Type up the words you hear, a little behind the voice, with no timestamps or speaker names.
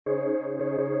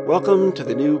Welcome to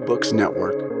the New Books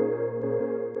Network.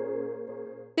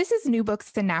 This is New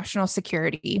Books and National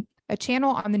Security, a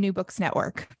channel on the New Books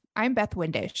Network. I'm Beth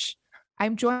Windish.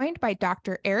 I'm joined by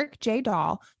Dr. Erik J.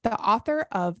 Dahl, the author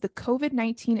of The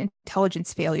COVID-19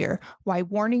 Intelligence Failure: Why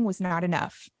Warning Was Not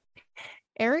Enough.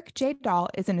 Erik J. Dahl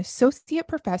is an associate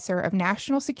professor of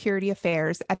national security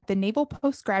affairs at the Naval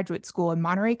Postgraduate School in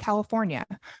Monterey, California,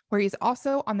 where he's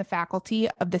also on the faculty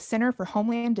of the Center for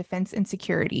Homeland Defense and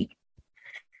Security.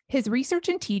 His research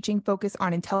and teaching focus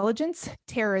on intelligence,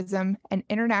 terrorism, and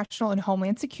international and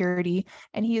homeland security,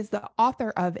 and he is the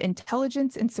author of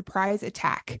Intelligence and Surprise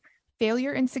Attack: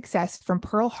 Failure and Success from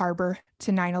Pearl Harbor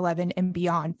to 9/11 and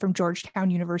Beyond from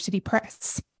Georgetown University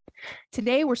Press.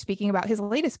 Today, we're speaking about his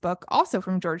latest book, also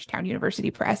from Georgetown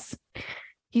University Press.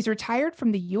 He's retired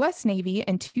from the U.S. Navy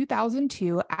in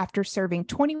 2002 after serving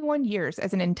 21 years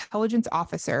as an intelligence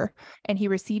officer, and he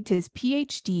received his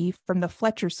PhD from the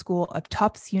Fletcher School of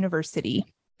Tufts University.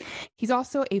 He's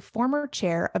also a former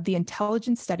chair of the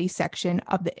Intelligence Studies section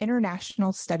of the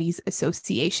International Studies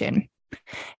Association.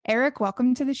 Erik,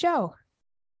 welcome to the show.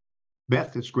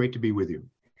 Beth, it's great to be with you.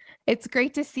 It's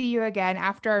great to see you again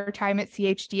after our time at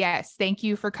CHDS. Thank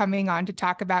you for coming on to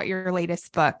talk about your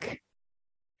latest book.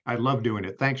 I love doing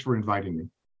it. Thanks for inviting me.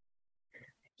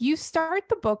 You start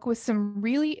the book with some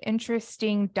really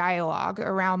interesting dialogue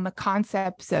around the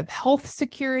concepts of health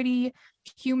security,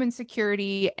 human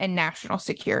security, and national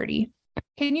security.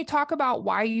 Can you talk about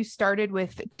why you started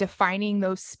with defining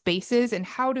those spaces, and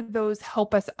how do those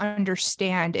help us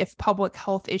understand if public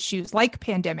health issues like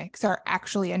pandemics are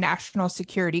actually a national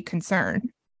security concern?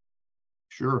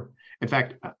 Sure. In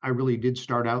fact, I really did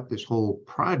start out this whole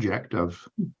project of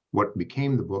what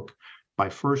became the book by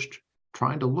first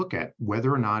trying to look at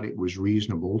whether or not it was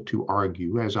reasonable to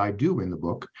argue, as I do in the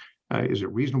book, is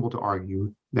it reasonable to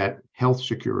argue that health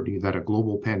security, that a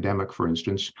global pandemic, for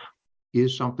instance,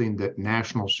 is something that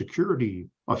national security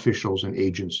officials and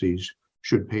agencies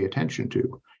should pay attention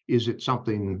to? Is it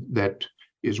something that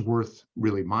is worth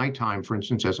really my time, for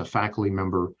instance, as a faculty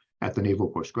member at the Naval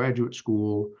Postgraduate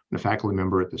School and a faculty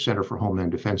member at the Center for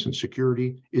Homeland Defense and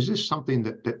Security? Is this something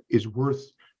that is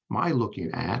worth my looking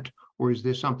at, or is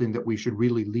this something that we should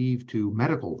really leave to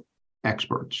medical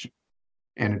experts?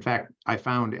 And in fact, I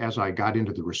found as I got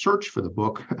into the research for the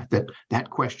book that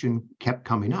question kept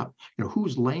coming up.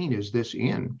 Whose lane is this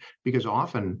in? Because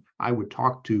often I would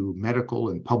talk to medical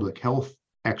and public health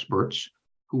experts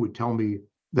who would tell me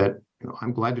that,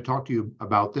 I'm glad to talk to you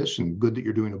about this and good that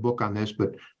you're doing a book on this,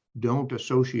 but don't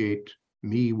associate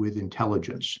me with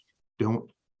intelligence.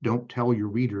 Don't tell your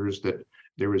readers that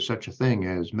there is such a thing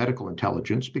as medical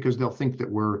intelligence, because they'll think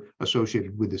that we're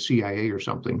associated with the CIA or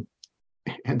something.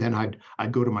 And then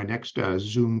I'd go to my next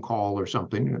Zoom call or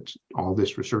something. All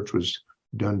this research was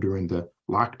done during the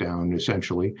lockdown,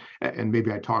 essentially. And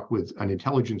maybe I talk with an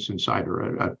intelligence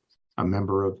insider, a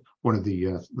member of one of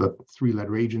the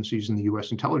three-letter agencies in the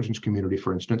U.S. intelligence community,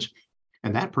 for instance.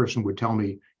 And that person would tell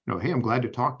me, hey, I'm glad to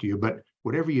talk to you, but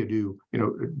whatever you do,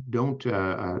 don't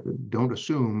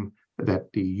assume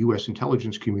that the U.S.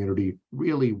 intelligence community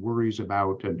really worries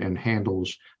about and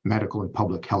handles medical and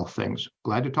public health things.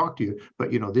 Glad to talk to you, but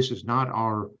this is not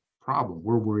our problem.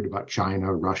 We're worried about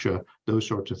China, Russia, those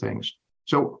sorts of things.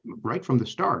 So right from the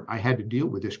start, I had to deal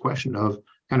with this question of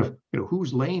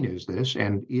whose lane is this,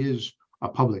 and is a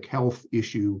public health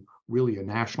issue really a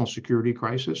national security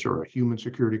crisis or a human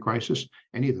security crisis?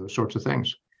 Any of those sorts of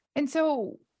things. And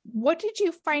so what did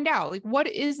you find out? What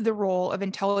is the role of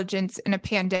intelligence in a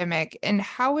pandemic, and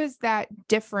how is that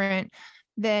different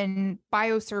than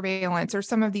biosurveillance or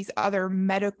some of these other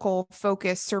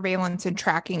medical-focused surveillance and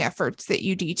tracking efforts that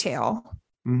you detail?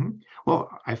 Mm-hmm.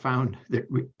 Well, I found that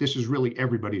this is really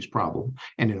everybody's problem.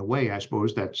 And in a way, I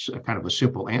suppose that's a kind of a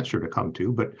simple answer to come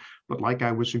to. But like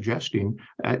I was suggesting,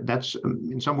 that's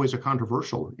in some ways a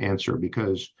controversial answer,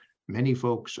 because many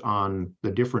folks on the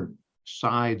different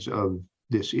sides of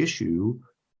this issue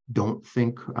don't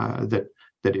think that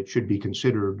it should be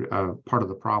considered part of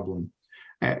the problem.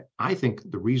 I think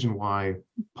the reason why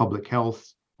public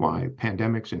health, why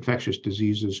pandemics, infectious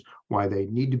diseases, why they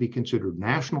need to be considered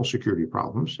national security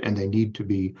problems, and they need to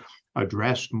be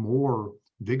addressed more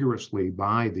vigorously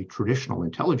by the traditional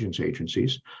intelligence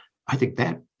agencies, I think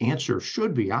that answer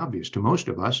should be obvious to most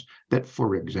of us, that,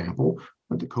 for example,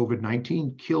 the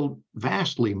COVID-19 killed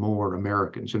vastly more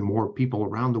Americans and more people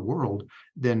around the world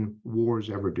than wars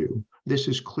ever do. This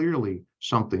is clearly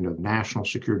something of national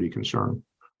security concern,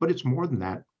 but it's more than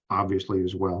that, obviously,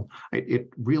 as well. It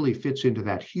really fits into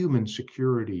that human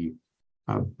security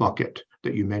bucket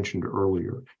that you mentioned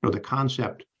earlier. The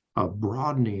concept of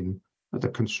broadening the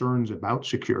concerns about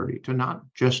security, to not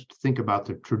just think about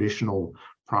the traditional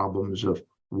problems of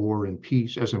war and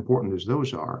peace, as important as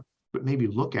those are, but maybe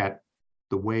look at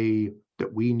the way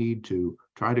that we need to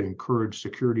try to encourage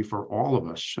security for all of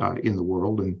us in the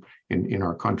world and in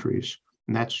our countries.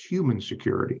 And that's human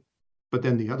security. But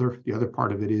then the other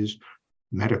part of it is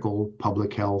medical,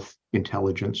 public health,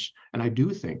 intelligence. And I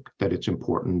do think that it's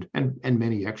important, and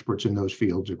many experts in those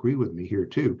fields agree with me here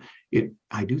too.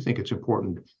 I do think it's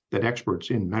important that experts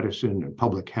in medicine and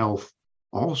public health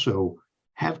also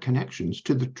have connections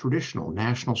to the traditional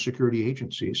national security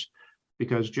agencies.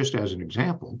 Because just as an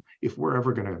example, if we're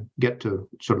ever going to get to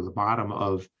sort of the bottom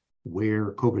of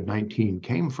where COVID-19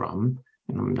 came from,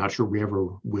 and I'm not sure we ever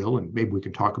will, and maybe we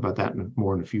can talk about that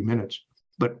more in a few minutes,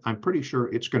 but I'm pretty sure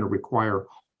it's going to require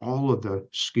all of the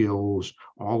skills,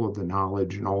 all of the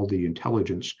knowledge, and all the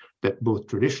intelligence that both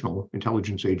traditional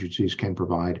intelligence agencies can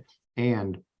provide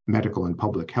and medical and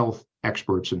public health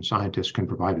experts and scientists can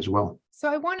provide as well.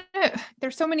 So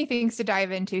there's so many things to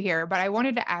dive into here, but I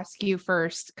wanted to ask you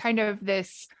first kind of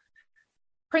this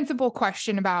principal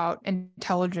question about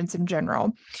intelligence in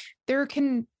general. There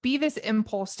can be this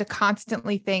impulse to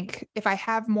constantly think, if I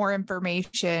have more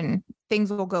information,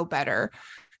 things will go better.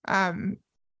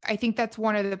 I think that's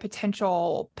one of the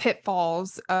potential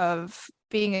pitfalls of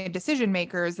being a decision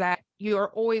maker, is that you're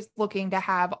always looking to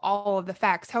have all of the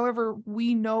facts. However,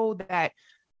 we know that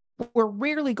we're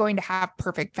rarely going to have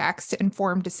perfect facts to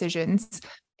inform decisions.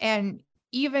 And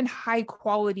even high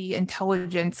quality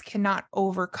intelligence cannot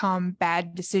overcome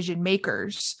bad decision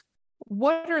makers.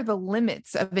 What are the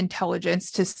limits of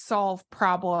intelligence to solve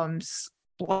problems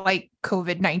like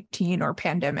COVID-19 or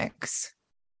pandemics?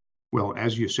 Well,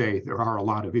 as you say, there are a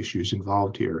lot of issues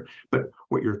involved here, but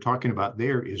what you're talking about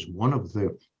there is one of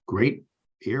the great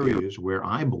areas where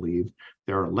I believe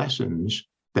there are lessons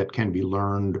that can be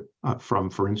learned from,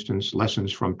 for instance,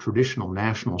 lessons from traditional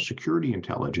national security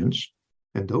intelligence.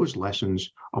 And those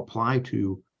lessons apply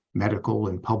to medical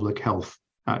and public health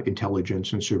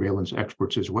intelligence and surveillance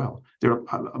experts as well. They're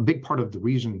a big part of the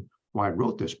reason why I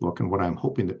wrote this book, and what I'm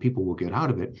hoping that people will get out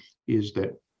of it is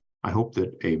that I hope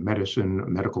that a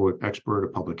medical expert, a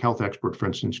public health expert, for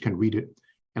instance, can read it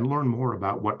and learn more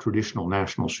about what traditional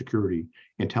national security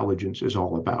intelligence is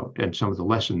all about, and some of the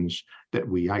lessons that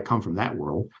I come from that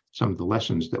world, some of the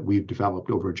lessons that we've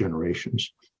developed over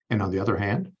generations. And on the other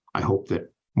hand, I hope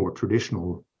that more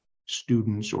traditional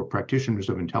students or practitioners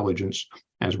of intelligence,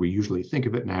 as we usually think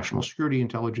of it, national security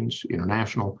intelligence,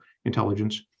 international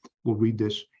intelligence, will read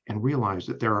this and realize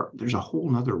that there's a whole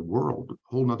nother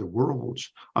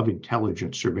worlds of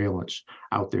intelligence surveillance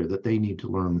out there that they need to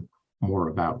learn more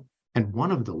about. And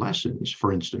one of the lessons,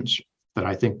 for instance, that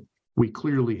I think we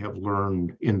clearly have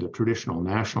learned in the traditional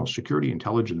national security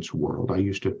intelligence world, I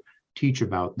used to teach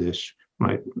about this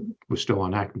when I was still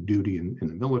on active duty in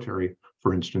the military,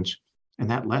 for instance, and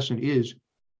that lesson is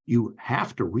you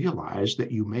have to realize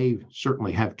that you may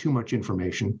certainly have too much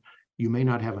information, you may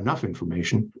not have enough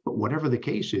information, but whatever the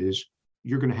case is,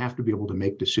 you're going to have to be able to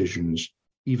make decisions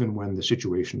even when the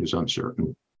situation is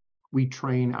uncertain. We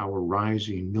train our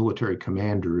rising military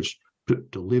commanders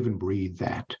to live and breathe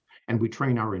that. And we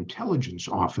train our intelligence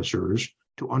officers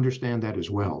to understand that as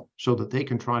well, so that they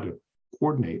can try to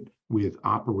coordinate with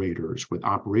operators, with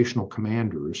operational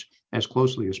commanders as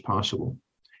closely as possible.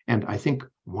 And I think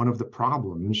one of the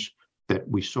problems that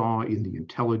we saw in the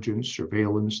intelligence,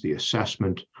 surveillance, the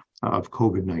assessment of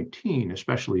COVID-19,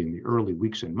 especially in the early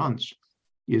weeks and months,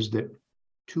 is that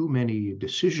too many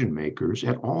decision makers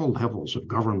at all levels of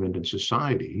government and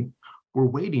society were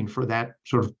waiting for that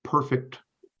sort of perfect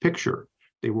picture.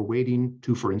 They were waiting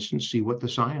to, for instance, see what the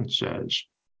science says.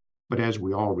 But as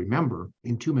we all remember,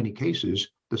 in too many cases,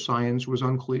 the science was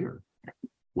unclear.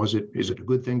 Is it a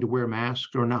good thing to wear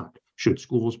masks or not? Should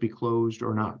schools be closed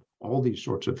or not? All these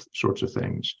sorts of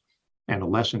things. And a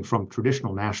lesson from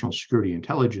traditional national security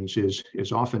intelligence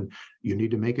is often you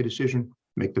need to make a decision,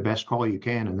 make the best call you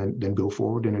can, and then go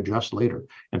forward and adjust later.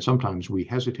 And sometimes we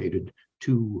hesitated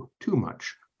too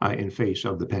much in face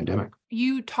of the pandemic.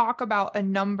 You talk about a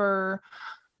number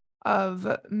of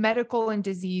medical and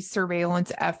disease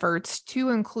surveillance efforts to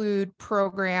include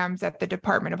programs at the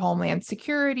Department of Homeland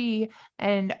Security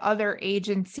and other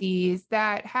agencies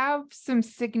that have some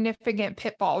significant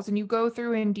pitfalls. And you go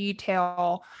through in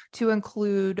detail to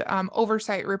include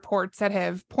oversight reports that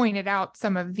have pointed out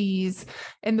some of these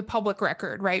in the public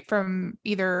record, right, from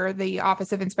either the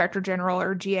Office of Inspector General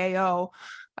or GAO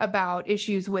about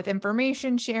issues with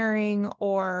information sharing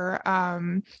or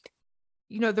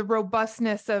the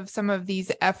robustness of some of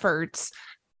these efforts.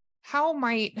 How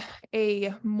might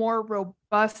a more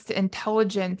robust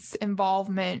intelligence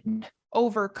involvement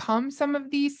overcome some of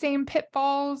these same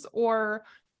pitfalls, or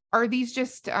are these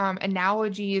just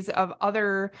analogies of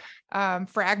other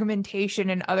fragmentation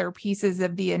and other pieces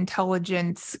of the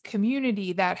intelligence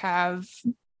community that have,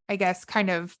 I guess, kind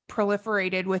of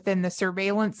proliferated within the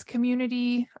surveillance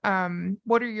community?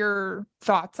 What are your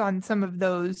thoughts on some of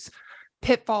those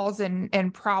pitfalls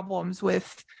and problems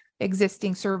with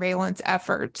existing surveillance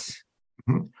efforts?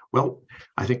 Well,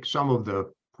 I think some of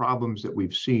the problems that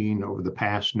we've seen over the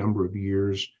past number of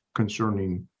years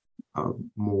concerning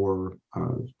more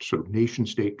sort of nation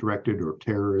state directed or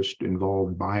terrorist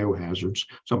involved biohazards,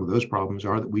 some of those problems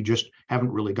are that we just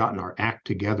haven't really gotten our act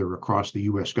together across the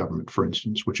US government, for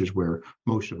instance, which is where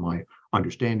most of my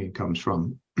understanding comes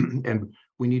from. And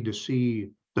we need to see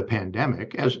the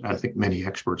pandemic, as I think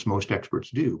most experts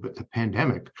do, but the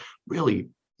pandemic really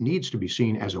needs to be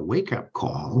seen as a wake-up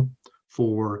call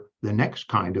for the next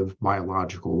kind of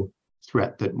biological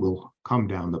threat that will come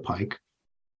down the pike.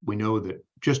 We know that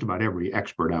just about every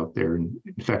expert out there in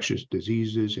infectious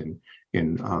diseases and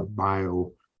in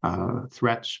bio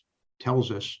threats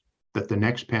tells us that the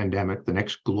next pandemic, the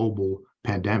next global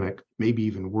pandemic, may be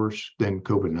even worse than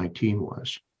COVID-19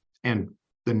 was. And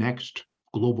the next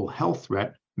global health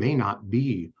threat may not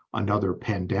be another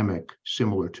pandemic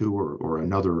similar to or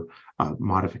another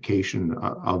modification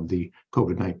of the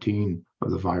COVID-19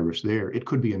 of the virus there. It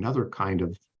could be another kind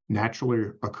of naturally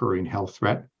occurring health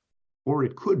threat, or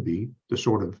it could be the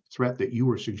sort of threat that you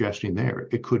were suggesting there.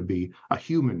 It could be a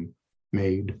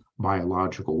human-made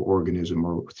biological organism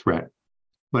or threat.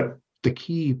 But the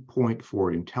key point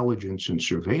for intelligence and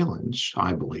surveillance,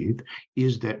 I believe,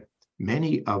 is that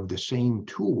many of the same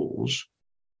tools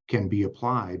can be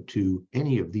applied to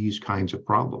any of these kinds of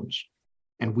problems.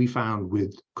 And we found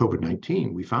with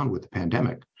COVID-19, we found with the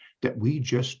pandemic, that we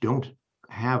just don't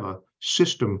have a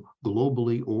system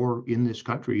globally or in this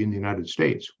country, in the United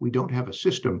States. We don't have a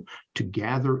system to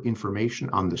gather information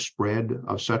on the spread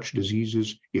of such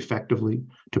diseases effectively,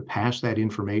 to pass that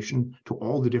information to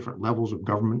all the different levels of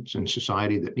governments and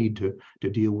society that need to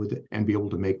deal with it and be able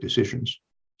to make decisions.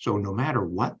 So no matter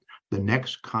what the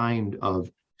next kind of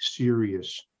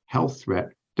serious health threat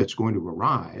that's going to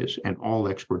arise, and all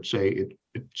experts say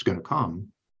it's going to come,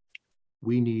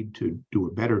 we need to do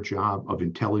a better job of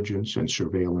intelligence and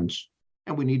surveillance.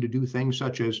 And we need to do things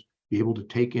such as be able to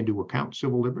take into account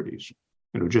civil liberties.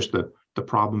 Just the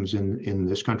problems in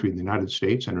this country, in the United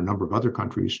States, and a number of other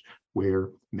countries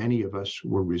where many of us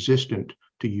were resistant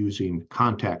to using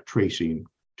contact tracing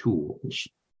tools.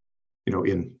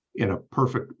 In a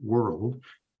perfect world,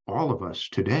 all of us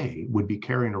today would be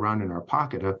carrying around in our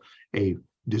pocket a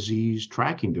disease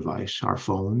tracking device, our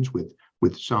phones with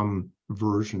some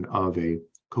version of a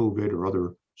COVID or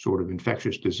other sort of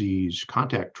infectious disease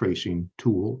contact tracing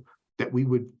tool that we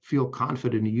would feel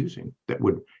confident in using, that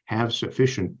would have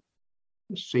sufficient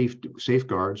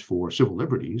safeguards for civil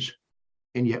liberties,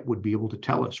 and yet would be able to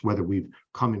tell us whether we've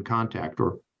come in contact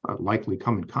or likely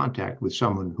come in contact with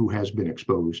someone who has been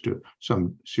exposed to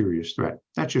some serious threat.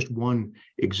 That's just one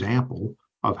example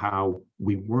of how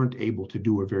we weren't able to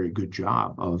do a very good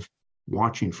job of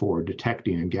watching for,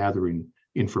 detecting, and gathering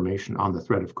information on the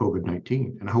threat of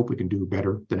COVID-19. And I hope we can do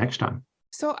better the next time.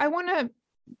 So I want to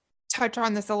touch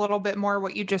on this a little bit more,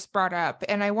 what you just brought up.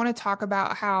 And I want to talk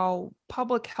about how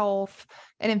public health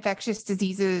and infectious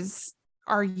diseases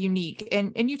are unique.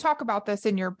 And you talk about this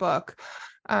in your book.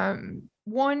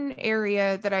 One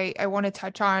area that I want to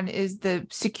touch on is the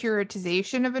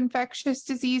securitization of infectious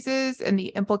diseases and the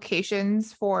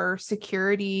implications for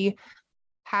security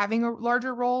having a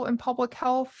larger role in public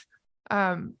health.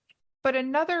 But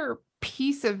another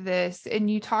piece of this, and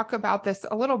you talk about this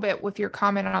a little bit with your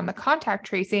comment on the contact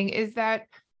tracing, is that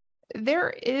there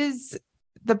is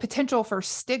the potential for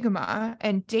stigma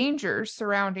and dangers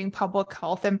surrounding public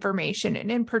health information.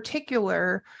 And in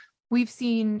particular, we've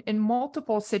seen in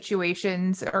multiple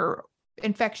situations or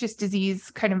infectious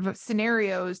disease kind of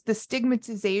scenarios, the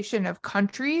stigmatization of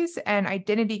countries and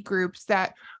identity groups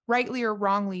that rightly or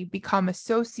wrongly become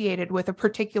associated with a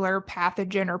particular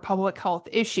pathogen or public health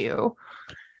issue.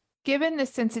 Given the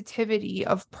sensitivity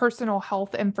of personal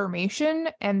health information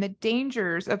and the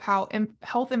dangers of how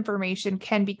health information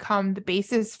can become the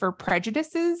basis for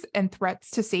prejudices and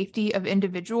threats to safety of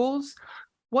individuals,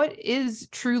 what is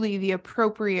truly the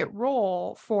appropriate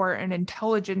role for an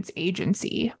intelligence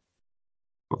agency?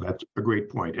 Well, that's a great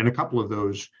point. And a couple of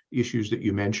those issues that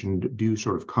you mentioned do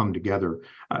sort of come together.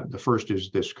 The first is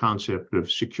this concept of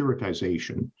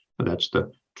securitization. That's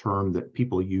the term that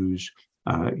people use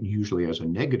usually as a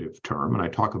negative term. And I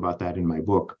talk about that in my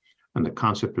book. And the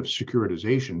concept of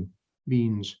securitization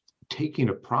means taking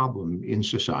a problem in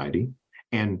society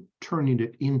and turning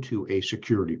it into a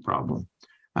security problem.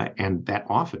 And that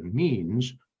often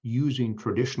means using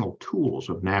traditional tools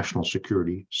of national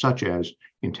security, such as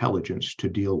intelligence, to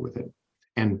deal with it.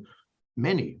 And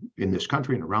many in this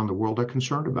country and around the world are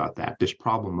concerned about that, this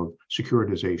problem of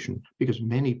securitization, because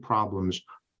many problems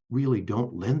really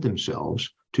don't lend themselves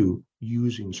to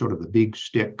using sort of the big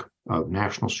stick of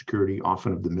national security,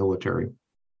 often of the military.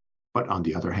 But on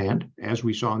the other hand, as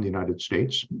we saw in the United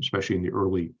States, especially in the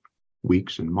early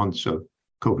weeks and months of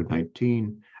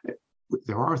COVID-19,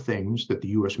 there are things that the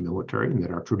US military and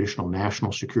that our traditional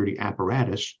national security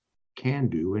apparatus can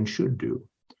do and should do.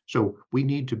 So we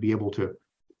need to be able to,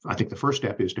 I think the first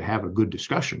step is to have a good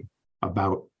discussion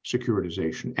about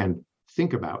securitization and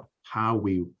think about how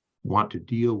we want to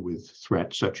deal with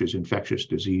threats such as infectious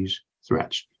disease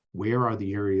threats. Where are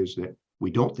the areas that we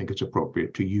don't think it's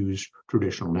appropriate to use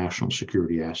traditional national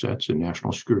security assets and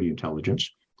national security intelligence?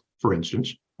 For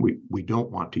instance, we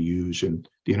don't want to use in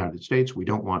the United States, we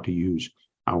don't want to use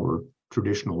our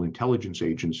traditional intelligence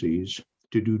agencies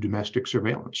to do domestic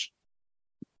surveillance.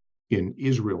 In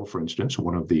Israel, for instance,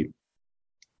 one of the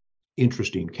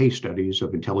interesting case studies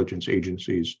of intelligence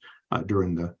agencies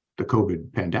during the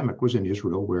COVID pandemic was in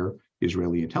Israel, where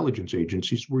Israeli intelligence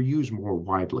agencies were used more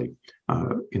widely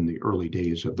in the early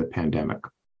days of the pandemic.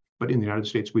 But in the United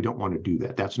States, we don't want to do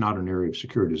that. That's not an area of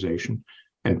securitization.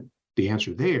 And the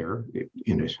answer there,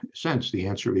 in a sense, the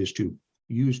answer is to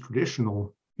use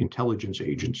traditional intelligence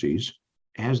agencies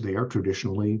as they are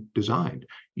traditionally designed.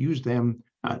 Use them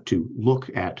to look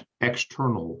at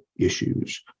external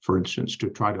issues, for instance, to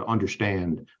try to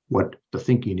understand what the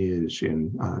thinking is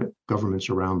in governments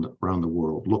around the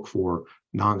world. Look for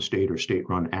non-state or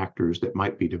state-run actors that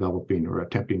might be developing or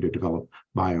attempting to develop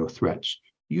bio threats.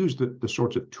 Use the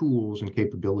sorts of tools and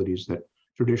capabilities that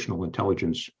traditional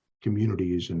intelligence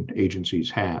communities and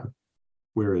agencies have.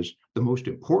 Whereas the most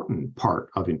important part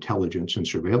of intelligence and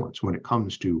surveillance when it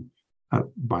comes to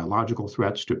biological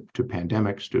threats, to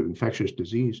pandemics, to infectious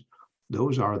disease,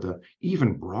 those are the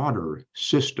even broader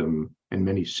system and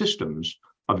many systems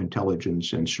of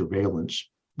intelligence and surveillance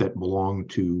that belong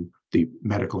to the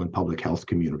medical and public health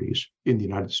communities. In the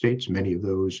United States, many of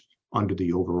those under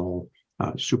the overall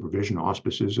supervision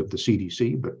auspices of the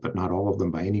CDC, but not all of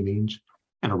them by any means,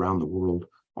 and around the world,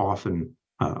 often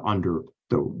under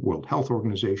the World Health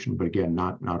Organization, but again,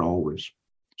 not always.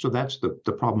 So that's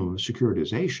the problem of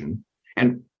securitization.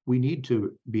 And we need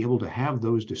to be able to have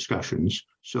those discussions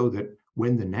so that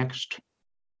when the next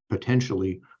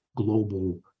potentially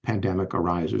global pandemic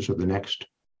arises or the next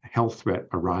health threat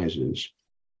arises,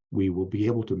 we will be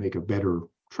able to make a better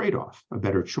trade-off, a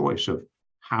better choice of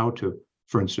how to,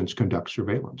 for instance, conduct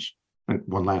surveillance. And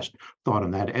one last thought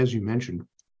on that, as you mentioned,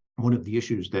 one of the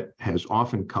issues that has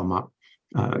often come up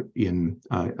in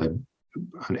an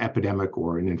epidemic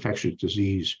or an infectious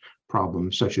disease problem,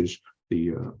 such as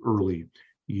the early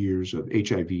years of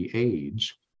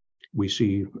HIV/AIDS, we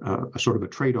see a sort of a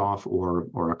trade-off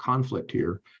or a conflict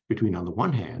here between, on the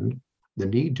one hand, the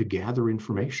need to gather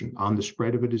information on the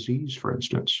spread of a disease, for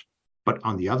instance, but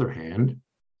on the other hand,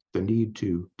 the need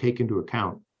to take into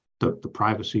account the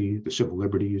privacy, the civil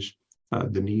liberties,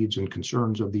 the needs and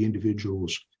concerns of the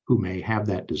individuals who may have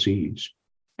that disease.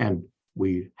 And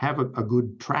we have a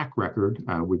good track record.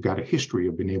 We've got a history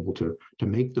of being able to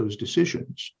make those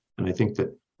decisions. And I think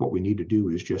that what we need to do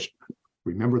is just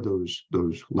remember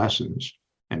those lessons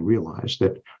and realize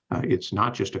that it's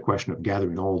not just a question of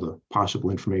gathering all the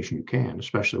possible information you can,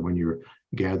 especially when you're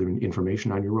gathering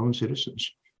information on your own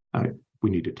citizens. We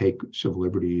need to take civil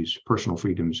liberties, personal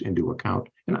freedoms into account.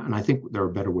 And I think there are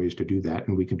better ways to do that,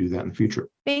 and we can do that in the future.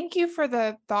 Thank you for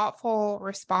the thoughtful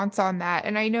response on that.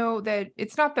 And I know that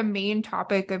it's not the main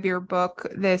topic of your book,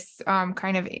 this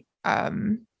kind of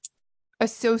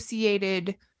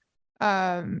associated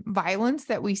violence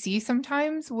that we see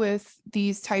sometimes with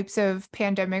these types of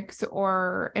pandemics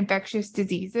or infectious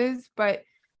diseases. But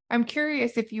I'm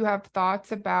curious if you have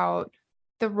thoughts about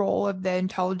the role of the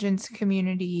intelligence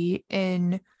community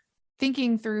in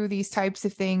thinking through these types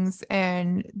of things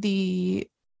and the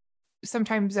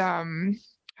sometimes, how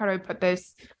do I put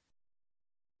this?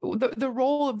 The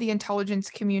role of the intelligence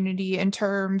community in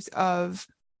terms of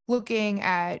looking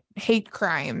at hate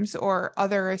crimes or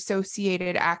other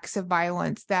associated acts of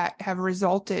violence that have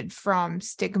resulted from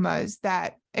stigmas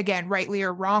that, again, rightly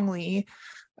or wrongly,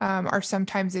 are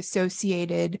sometimes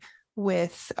associated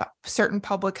with certain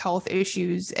public health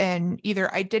issues and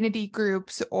either identity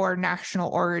groups or national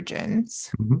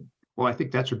origins. Mm-hmm. Well, I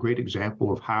think that's a great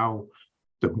example of how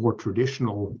the more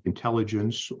traditional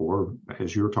intelligence, or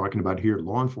as you're talking about here,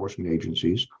 law enforcement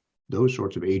agencies, those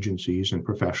sorts of agencies and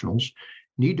professionals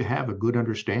need to have a good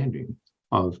understanding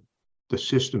of the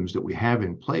systems that we have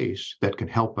in place that can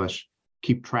help us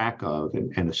keep track of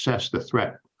and assess the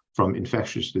threat from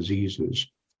infectious diseases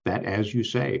that, as you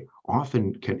say,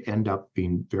 often can end up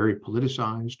being very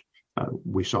politicized.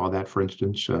 We saw that, for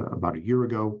instance, about a year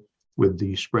ago with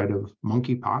the spread of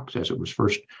monkeypox, as it was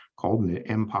first called, in the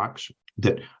Mpox,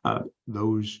 that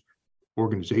those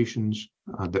organizations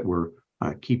that were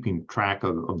keeping track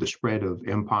of the spread of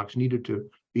Mpox needed to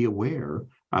be aware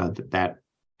that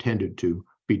tended to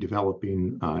be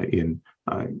developing in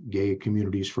gay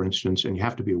communities, for instance, and you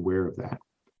have to be aware of that.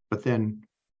 But then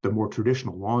the more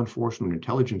traditional law enforcement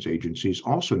intelligence agencies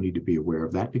also need to be aware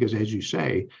of that, because, as you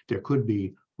say, there could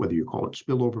be, whether you call it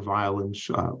spillover violence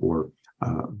or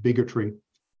bigotry,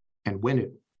 and when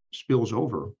it spills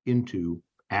over into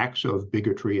acts of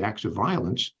bigotry, acts of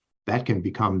violence, that can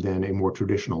become then a more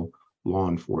traditional law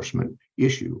enforcement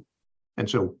issue. And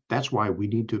so that's why we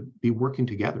need to be working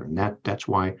together. And that's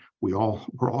why we're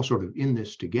all sort of in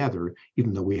this together,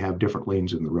 even though we have different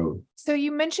lanes in the road. So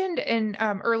you mentioned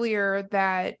earlier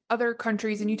that other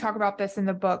countries, and you talk about this in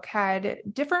the book, had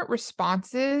different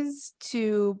responses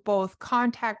to both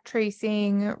contact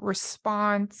tracing,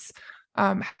 response,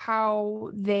 how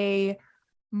they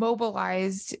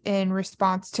mobilized in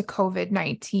response to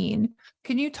COVID-19.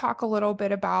 Can you talk a little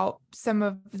bit about some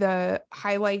of the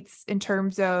highlights in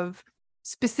terms of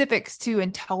specifics to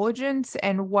intelligence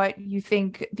and what you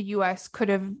think the U.S. could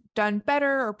have done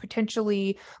better or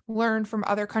potentially learned from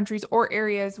other countries, or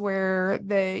areas where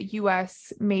the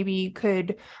U.S. maybe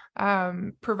could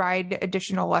provide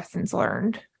additional lessons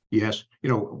learned? Yes.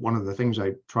 One of the things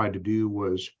I tried to do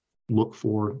was look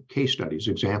for case studies,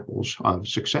 examples of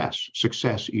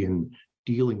success in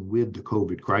dealing with the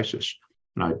COVID crisis.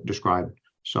 And I described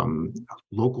some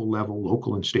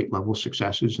local and state level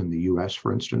successes in the U.S.,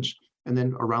 for instance, and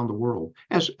then around the world,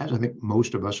 as I think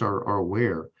most of us are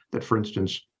aware, that, for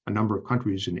instance, a number of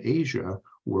countries in Asia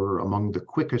were among the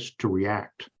quickest to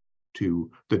react to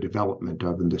the development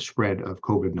of and the spread of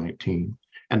COVID-19.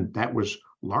 And that was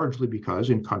largely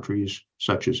because in countries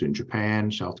such as in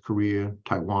Japan, South Korea,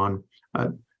 Taiwan,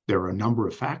 there are a number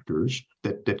of factors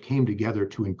that came together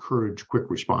to encourage quick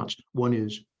response. One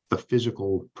is the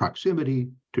physical proximity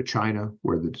to China,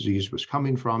 where the disease was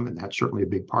coming from, and that's certainly a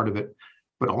big part of it.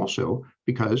 But also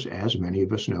because, as many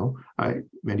of us know,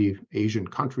 many Asian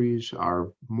countries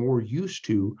are more used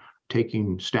to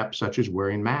taking steps such as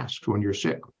wearing masks when you're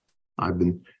sick. I've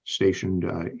been stationed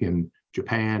in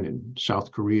Japan and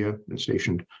South Korea, and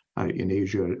stationed in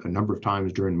Asia a number of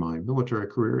times during my military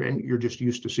career, and you're just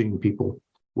used to seeing people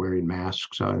wearing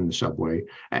masks in the subway.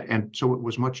 And so it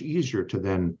was much easier to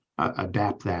then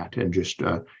adapt that and just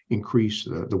increase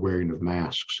the wearing of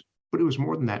masks. But it was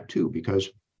more than that, too, because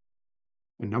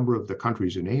a number of the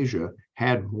countries in Asia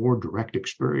had more direct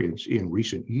experience in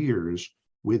recent years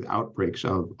with outbreaks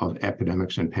of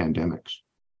epidemics and pandemics.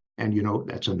 And,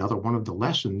 that's another one of the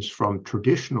lessons from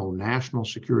traditional national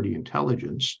security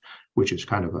intelligence, which is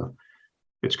kind of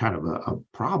a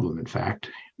problem, in fact,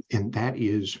 and that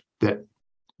is that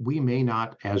we may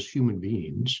not, as human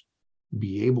beings,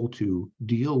 be able to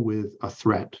deal with a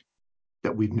threat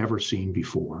that we've never seen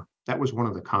before. That was one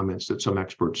of the comments that some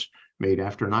experts made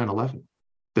after 9/11.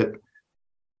 That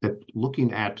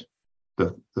looking at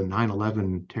the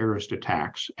 9/11 terrorist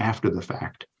attacks after the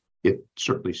fact, it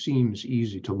certainly seems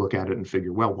easy to look at it and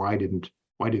figure, well, why didn't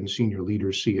senior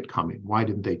leaders see it coming? Why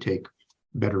didn't they take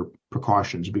better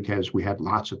precautions? Because we had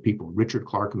lots of people, Richard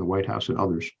Clarke in the White House and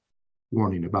others,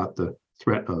 warning about the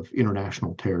threat of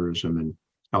international terrorism and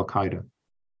Al-Qaeda.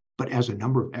 But as a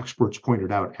number of experts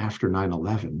pointed out after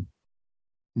 9/11,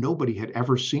 nobody had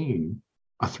ever seen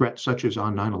a threat such as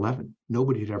on 9/11.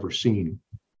 Nobody had ever seen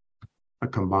a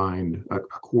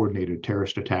coordinated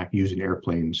terrorist attack using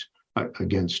airplanes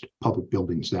against public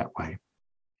buildings that way.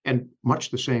 And much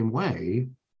the same way,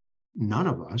 none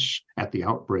of us at the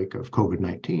outbreak of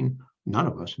COVID-19,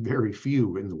 very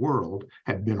few in the world,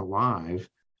 had been alive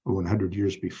 100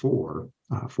 years before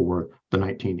for the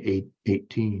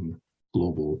 1918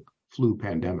 global flu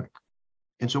pandemic.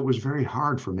 And so it was very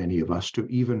hard for many of us to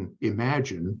even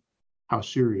imagine how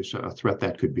serious a threat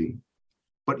that could be.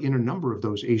 But in a number of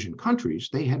those Asian countries,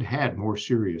 they had had more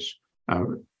serious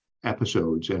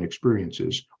episodes and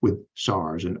experiences with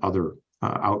SARS and other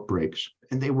outbreaks,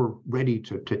 and they were ready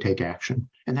to take action.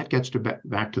 And that gets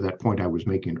back to that point I was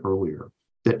making earlier,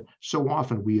 that so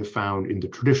often we have found in the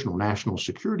traditional national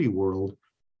security world,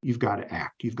 you've got to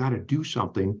act, you've got to do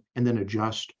something, and then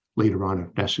adjust later on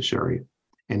if necessary.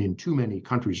 And in too many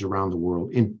countries around the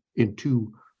world, in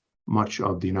too much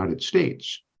of the United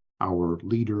States, our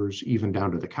leaders, even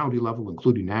down to the county level,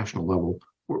 including national level,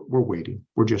 we're waiting.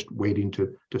 We're just waiting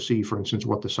to see, for instance,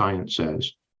 what the science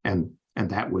says. And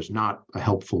that was not a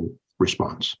helpful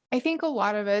response. I think a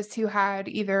lot of us who had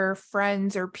either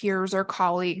friends or peers or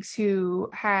colleagues who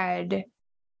had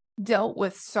dealt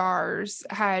with SARS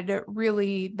had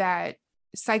really that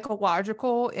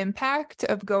psychological impact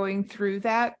of going through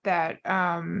that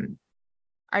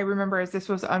I remember as this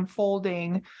was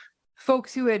unfolding,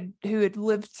 folks who had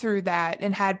lived through that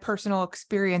and had personal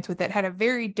experience with it had a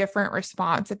very different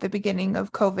response at the beginning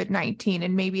of COVID-19.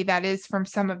 And maybe that is from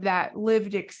some of that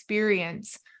lived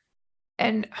experience.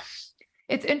 And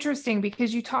it's interesting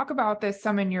because you talk about this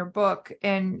some in your book,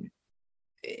 and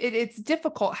it's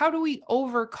difficult. How do we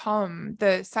overcome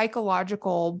the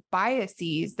psychological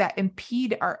biases that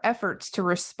impede our efforts to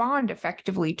respond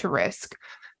effectively to risk?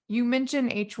 You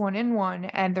mentioned H1N1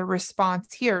 and the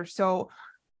response here. So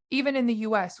even in the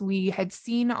US, we had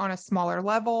seen on a smaller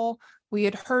level, we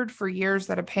had heard for years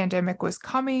that a pandemic was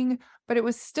coming, but it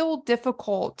was still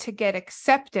difficult to get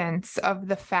acceptance of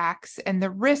the facts and the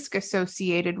risk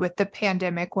associated with the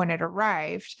pandemic when it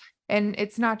arrived. And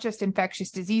it's not just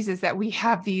infectious diseases that we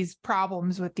have these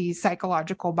problems with these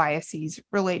psychological biases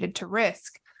related to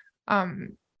risk.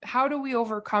 How do we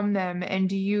overcome them? And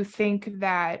do you think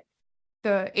that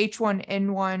the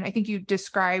H1N1, I think you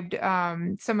described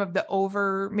some of the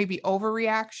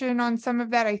overreaction on some of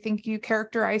that. I think you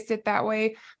characterized it that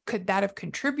way. Could that have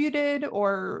contributed,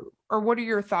 or what are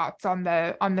your thoughts on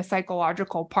the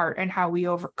psychological part and how we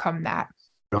overcome that?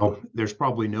 Well, there's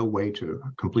probably no way to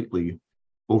completely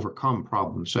overcome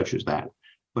problems such as that.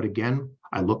 But again,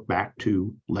 I look back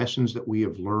to lessons that we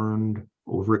have learned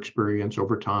over experience,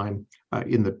 over time,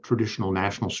 in the traditional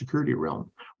national security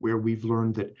realm, where we've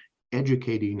learned that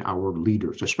educating our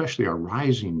leaders, especially our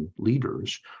rising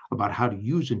leaders, about how to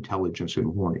use intelligence and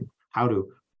warning, how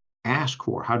to ask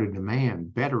for, how to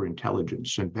demand better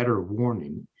intelligence and better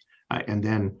warning, and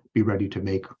then be ready to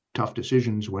make tough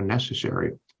decisions when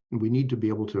necessary. And we need to be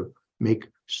able to make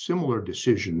similar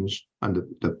decisions on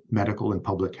the medical and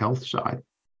public health side.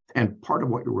 And part of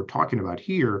what we're talking about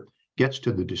here gets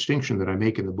to the distinction that I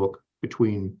make in the book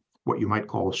between what you might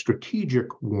call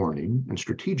strategic warning and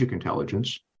strategic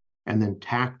intelligence, and then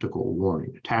tactical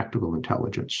warning, tactical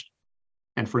intelligence.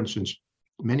 And for instance,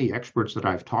 many experts that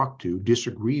I've talked to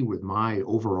disagree with my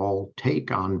overall take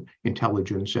on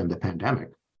intelligence and the pandemic.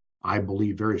 I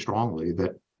believe very strongly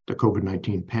that the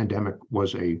COVID-19 pandemic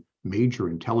was a major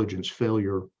intelligence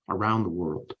failure around the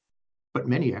world. But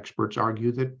many experts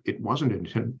argue that it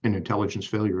wasn't an intelligence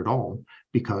failure at all,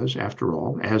 because after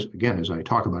all, as I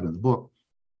talk about in the book,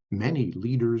 many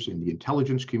leaders in the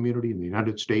intelligence community in the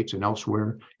United States and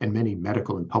elsewhere, and many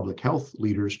medical and public health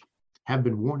leaders have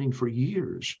been warning for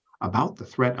years about the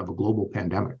threat of a global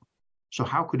pandemic. So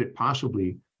how could it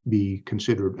possibly be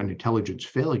considered an intelligence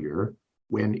failure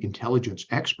when intelligence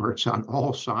experts on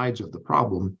all sides of the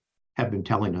problem have been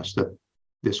telling us that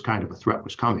this kind of a threat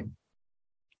was coming?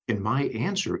 And my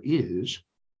answer is,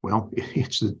 well,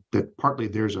 it's that partly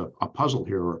there's a puzzle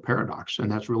here, or a paradox,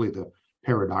 and that's really the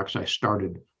paradox I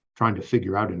started trying to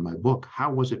figure out in my book.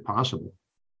 How was it possible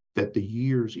that the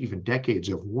years, even decades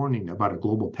of warning about a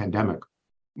global pandemic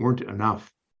weren't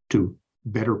enough to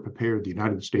better prepare the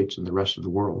United States and the rest of the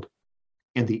world?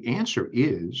 And the answer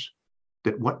is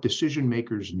that what decision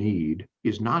makers need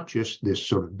is not just this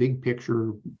sort of big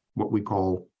picture, what we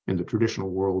call in the traditional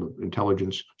world of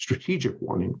intelligence, strategic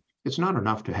warning. It's not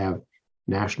enough to have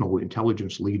national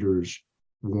intelligence leaders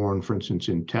warn, for instance,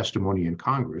 in testimony in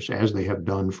Congress, as they have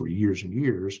done for years and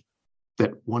years,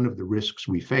 that one of the risks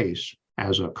we face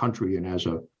as a country and as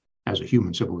a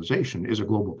human civilization is a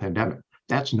global pandemic.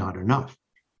 That's not enough.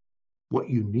 What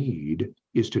you need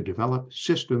is to develop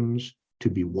systems to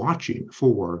be watching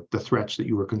for the threats that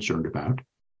you are concerned about.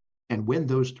 And when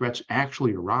those threats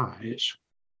actually arise,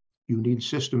 you need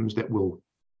systems that will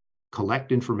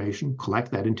collect information,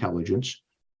 collect that intelligence,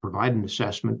 provide an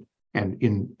assessment, and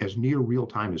in as near real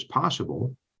time as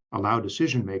possible, allow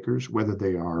decision makers, whether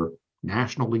they are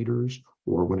national leaders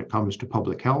or when it comes to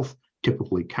public health,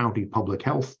 typically county public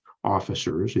health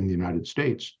officers in the United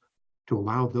States, to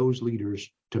allow those leaders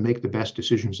to make the best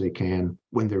decisions they can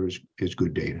when there is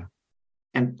good data.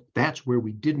 And that's where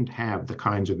we didn't have the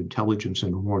kinds of intelligence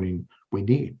and warning we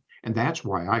need. And that's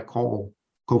why I call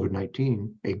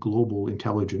COVID-19 a global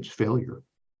intelligence failure.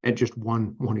 And just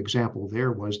one example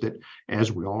there was that,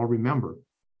 as we all remember,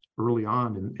 early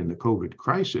on in the COVID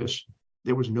crisis,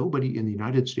 there was nobody in the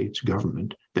United States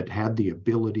government that had the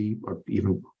ability or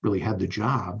even really had the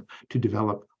job to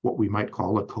develop what we might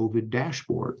call a COVID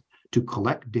dashboard, to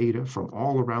collect data from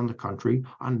all around the country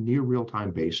on a near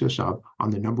real-time basis on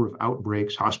the number of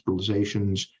outbreaks,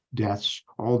 hospitalizations, deaths,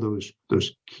 all those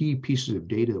key pieces of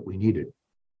data that we needed,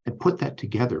 and put that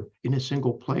together in a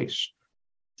single place.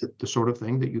 The sort of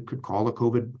thing that you could call a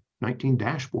COVID-19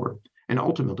 dashboard. And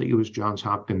ultimately, it was Johns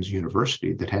Hopkins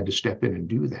University that had to step in and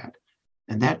do that.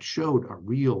 And that showed a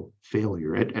real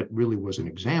failure. It really was an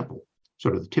example,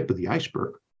 sort of the tip of the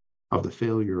iceberg of the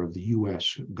failure of the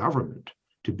US government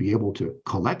to be able to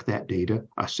collect that data,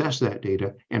 assess that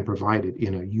data, and provide it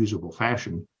in a usable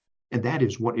fashion. And that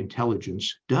is what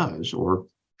intelligence does, or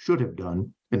should have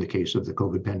done, in the case of the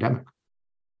COVID pandemic.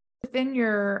 Within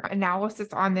your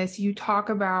analysis on this, you talk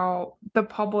about the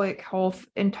public health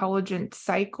intelligence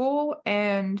cycle.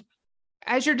 And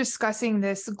as you're discussing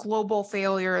this global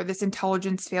failure, this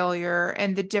intelligence failure,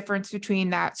 and the difference between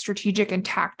that strategic and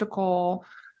tactical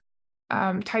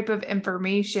type of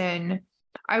information,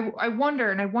 I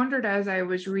wondered as I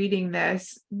was reading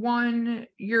this, one,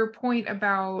 your point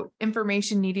about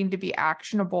information needing to be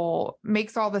actionable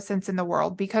makes all the sense in the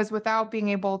world, because without being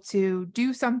able to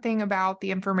do something about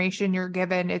the information you're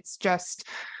given, it's just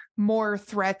more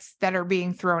threats that are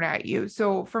being thrown at you.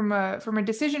 So from a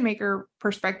decision maker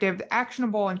perspective,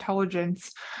 actionable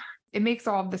intelligence, it makes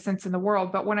all of the sense in the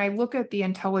world. But when I look at the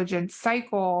intelligence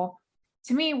cycle,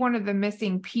 to me, one of the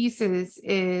missing pieces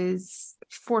is,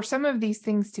 for some of these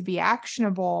things to be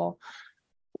actionable,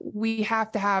 we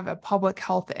have to have a public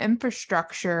health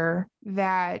infrastructure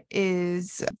that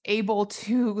is able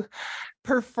to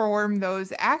perform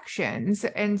those actions.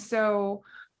 And so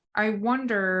I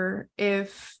wonder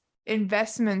if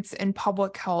investments in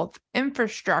public health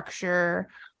infrastructure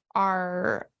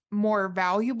are more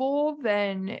valuable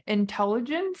than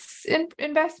intelligence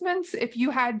investments. If you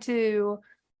had to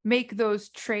make those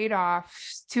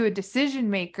trade-offs to a decision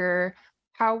maker,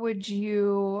 how would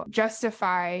you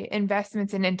justify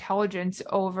investments in intelligence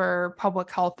over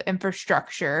public health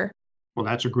infrastructure? Well,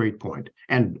 that's a great point.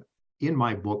 And in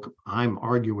my book, I'm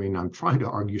trying to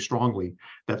argue strongly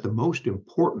that the most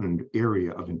important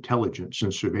area of intelligence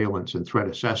and surveillance and threat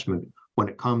assessment when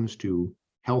it comes to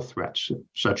health threats,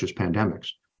 such as pandemics,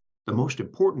 the most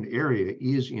important area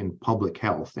is in public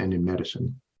health and in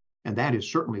medicine. And that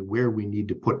is certainly where we need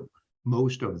to put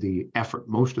most of the effort,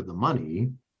 most of the money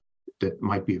that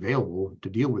might be available to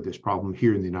deal with this problem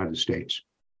here in the United States.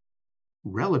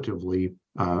 Relatively,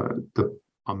 the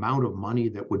amount of money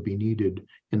that would be needed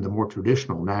in the more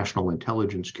traditional national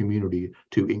intelligence community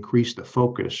to increase the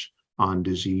focus on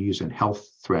disease and health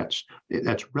threats,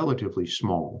 that's relatively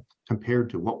small compared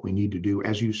to what we need to do.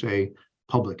 As you say,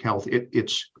 public health,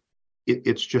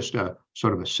 it's just a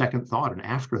sort of a second thought, an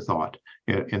afterthought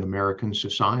in American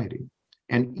society.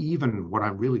 And even what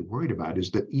I'm really worried about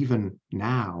is that even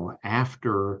now,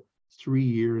 after 3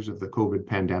 years of the COVID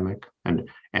pandemic, and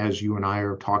as you and I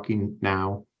are talking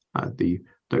now, the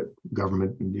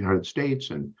government in the United States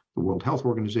and the World Health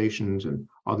Organizations and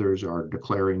others are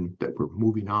declaring that we're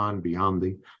moving on beyond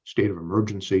the state of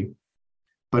emergency.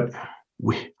 But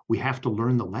we have to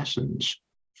learn the lessons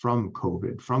from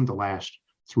COVID, from the last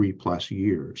 3+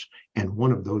 years. And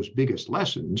one of those biggest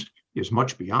lessons is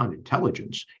much beyond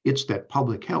intelligence. It's that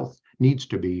public health needs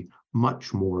to be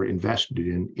much more invested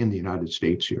in the United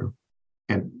States here.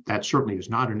 And that certainly is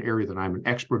not an area that I'm an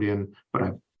expert in, but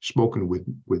I've spoken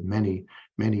with many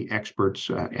experts,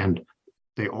 and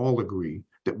they all agree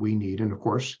that we need, and of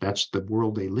course, that's the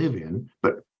world they live in,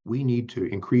 but we need to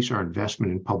increase our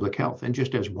investment in public health. And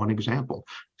just as one example,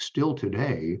 still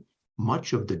today,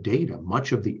 much of the data,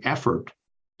 much of the effort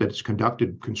that is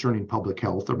conducted concerning public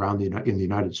health in the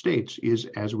United States is,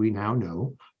 as we now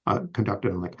know,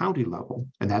 conducted on the county level.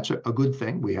 And that's a good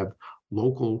thing. We have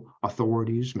local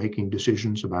authorities making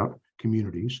decisions about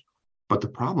communities. But the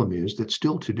problem is that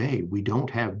still today, we don't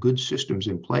have good systems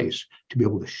in place to be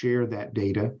able to share that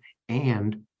data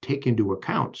and take into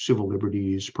account civil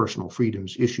liberties, personal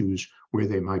freedoms, issues where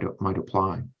they might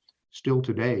apply. Still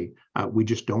today, we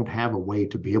just don't have a way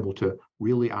to be able to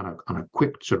really, on a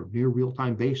quick, sort of near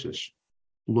real-time basis,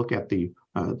 look at the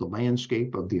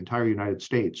landscape of the entire United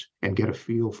States and get a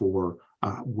feel for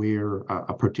where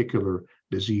a particular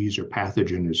disease or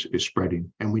pathogen is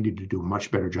spreading. And we need to do a much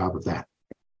better job of that.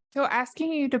 So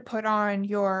asking you to put on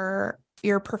your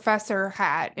professor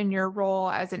hat in your role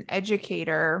as an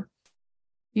educator,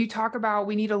 you talk about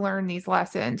we need to learn these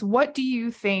lessons. What do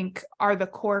you think are the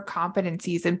core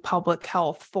competencies in public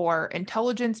health for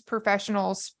intelligence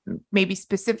professionals, maybe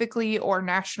specifically, or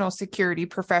national security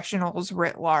professionals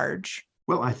writ large?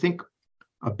 Well, I think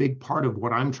a big part of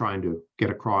what I'm trying to get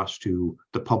across to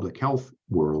the public health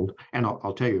world, and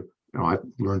I'll tell you, I've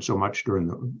learned so much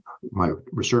during my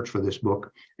research for this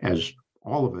book, as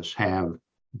all of us have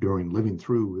during living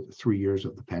through the 3 years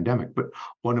of the pandemic. But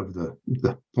one of the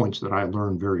points that I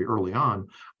learned very early on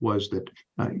was that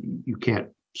you can't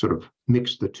sort of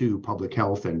mix the two, public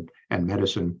health and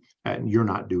medicine, and you're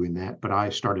not doing that. But I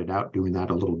started out doing that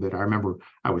a little bit. I remember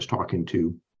I was talking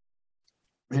to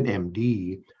an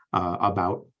MD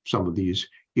about some of these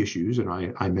issues, and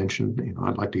I mentioned,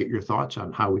 I'd like to get your thoughts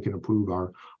on how we can improve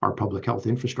our public health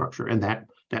infrastructure. And that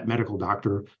medical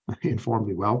doctor informed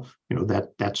me, well,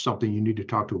 that's something you need to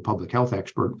talk to a public health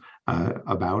expert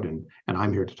about, and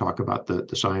I'm here to talk about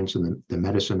the science and the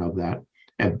medicine of that.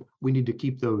 And we need to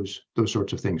keep those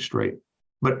sorts of things straight.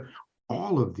 But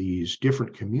all of these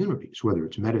different communities, whether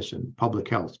it's medicine, public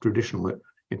health, traditional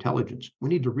intelligence, we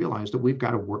need to realize that we've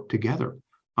got to work together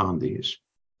on these.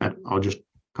 And I'll just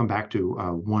come back to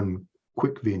one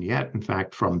quick vignette, in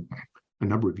fact, from a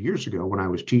number of years ago when I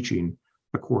was teaching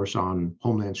a course on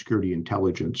Homeland Security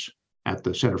Intelligence at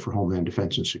the Center for Homeland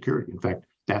Defense and Security. In fact,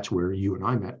 that's where you and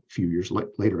I met a few years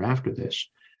later after this.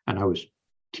 And I was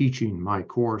teaching my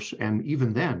course, and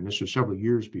even then, this was several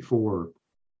years before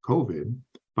COVID,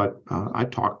 but I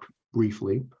talked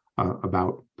briefly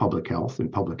about public health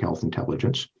and public health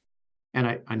intelligence.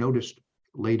 And I noticed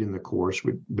late in the course,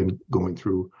 we'd been going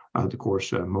through the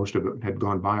course, most of it had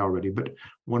gone by already, but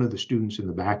one of the students in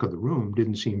the back of the room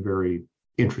didn't seem very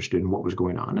interested in what was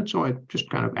going on. And so I just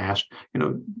kind of asked,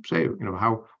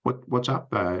 what's up?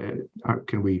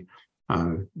 Can we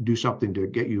do something to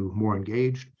get you more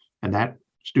engaged? And that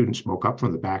student spoke up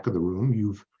from the back of the room.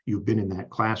 You've been in that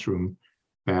classroom,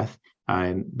 Beth,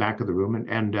 in back of the room.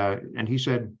 And he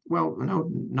said, well, no,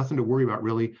 nothing to worry about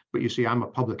really. But you see, I'm a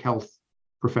public health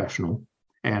professional,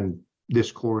 and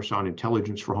this course on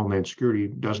intelligence for Homeland Security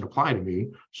doesn't apply to me.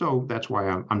 So that's why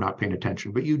I'm not paying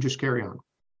attention, but you just carry on.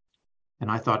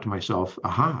 And I thought to myself,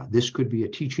 aha, this could be a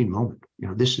teaching moment.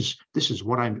 This is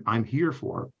what I'm here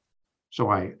for.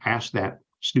 So I asked that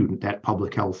student, that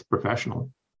public health professional,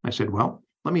 I said, well,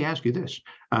 let me ask you this.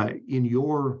 In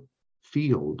your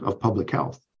field of public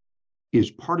health, is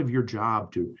part of your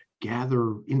job to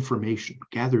gather information,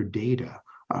 gather data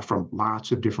from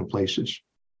lots of different places?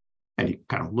 And he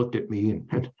kind of looked at me and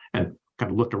kind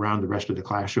of looked around the rest of the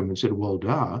classroom and said, well,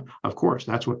 duh, of course,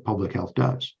 that's what public health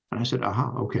does. And I said,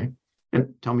 aha, okay.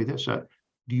 And tell me this,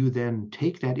 do you then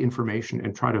take that information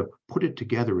and try to put it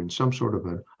together in some sort of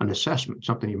an assessment,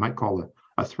 something you might call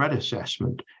a threat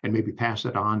assessment, and maybe pass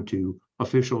that on to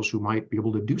officials who might be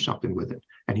able to do something with it?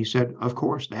 And he said, of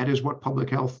course, that is what public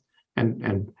health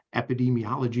and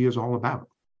epidemiology is all about.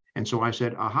 And so I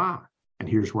said, aha. And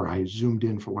here's where I zoomed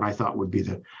in for what I thought would be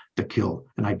the kill.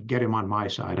 And I'd get him on my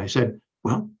side. I said,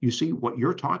 well, you see, what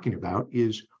you're talking about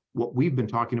is what we've been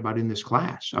talking about in this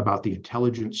class, about the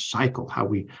intelligence cycle, how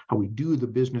we do the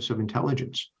business of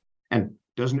intelligence. And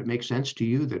doesn't it make sense to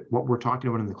you that what we're talking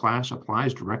about in the class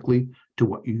applies directly to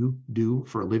what you do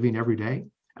for a living every day?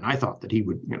 And I thought that he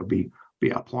would be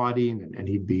applauding and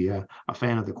he'd be a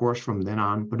fan of the course from then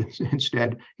on. But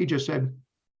instead, he just said,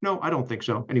 no, I don't think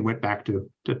so. And he went back to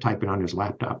typing on his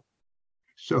laptop.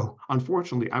 So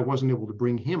unfortunately, I wasn't able to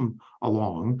bring him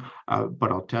along.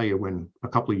 But I'll tell you, when a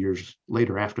couple of years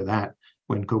later after that,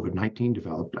 when COVID-19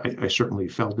 developed, I certainly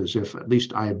felt as if at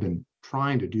least I had been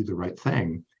trying to do the right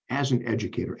thing as an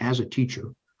educator, as a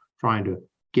teacher, trying to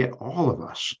get all of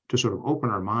us to sort of open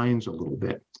our minds a little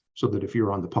bit, so that if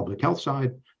you're on the public health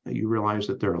side, you realize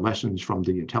that there are lessons from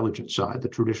the intelligence side, the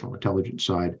traditional intelligence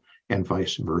side, and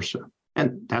vice versa.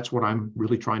 And that's what I'm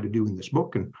really trying to do in this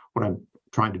book, and what I'm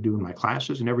trying to do in my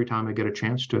classes, and every time I get a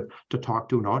chance to talk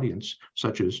to an audience,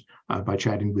 such as by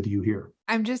chatting with you here.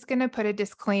 I'm just going to put a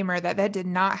disclaimer that did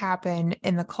not happen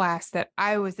in the class that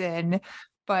I was in,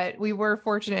 but we were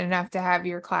fortunate enough to have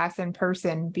your class in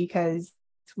person because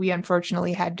we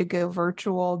unfortunately had to go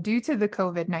virtual due to the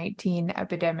COVID-19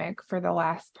 epidemic for the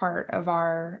last part of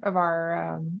our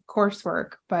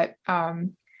coursework. But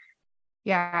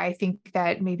yeah, I think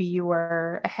that maybe you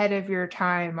were ahead of your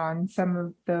time on some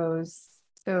of those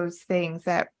things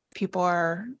that people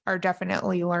are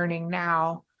definitely learning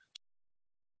now.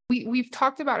 We've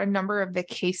talked about a number of the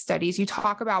case studies. You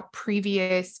talk about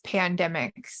previous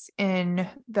pandemics in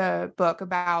the book,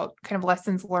 about kind of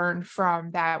lessons learned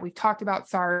from that. We've talked about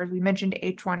SARS. We mentioned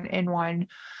H1N1.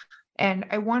 And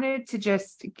I wanted to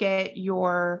just get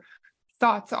your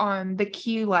thoughts on the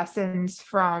key lessons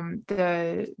from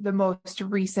the most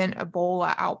recent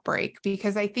Ebola outbreak,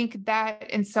 because I think that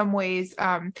in some ways,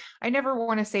 I never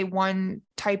want to say one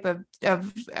type of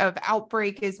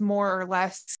outbreak is more or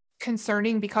less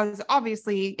concerning, because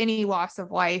obviously any loss of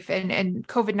life and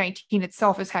COVID-19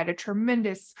 itself has had a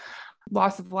tremendous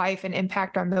loss of life and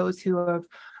impact on those who have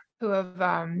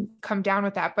come down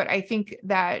with that. But I think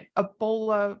that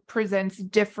Ebola presents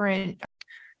different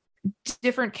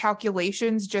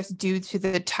calculations just due to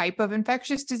the type of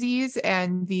infectious disease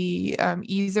and the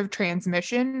ease of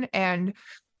transmission. And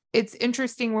it's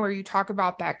interesting where you talk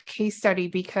about that case study,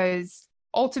 because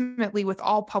ultimately with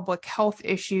all public health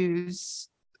issues,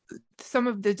 some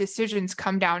of the decisions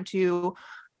come down to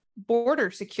border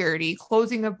security,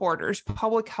 closing of borders,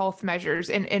 public health measures.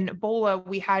 And in Ebola,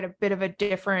 we had a bit of a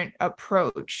different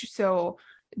approach. So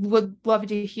would love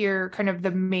to hear kind of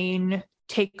the main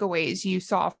takeaways you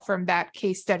saw from that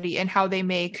case study and how they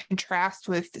may contrast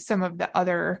with some of the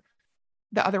other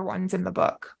ones in the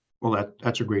book. Well,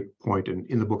 that's a great point. And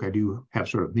in the book, I do have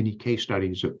sort of mini case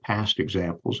studies of past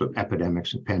examples of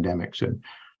epidemics and pandemics and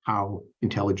how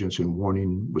intelligence and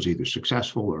warning was either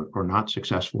successful or not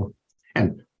successful.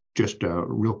 And just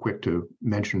real quick to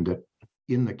mention that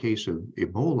in the case of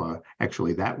Ebola,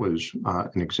 actually, that was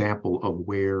an example of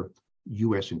where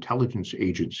U.S. intelligence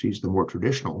agencies, the more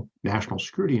traditional national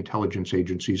security intelligence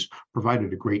agencies,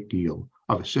 provided a great deal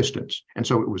of assistance. And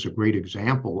so it was a great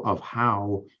example of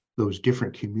how those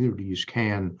different communities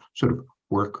can sort of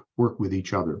work with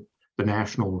each other. The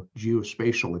National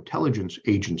Geospatial Intelligence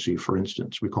Agency, for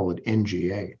instance, we call it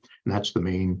NGA, and that's the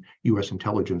main U.S.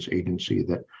 intelligence agency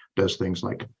that does things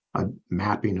like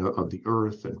mapping of the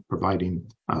Earth and providing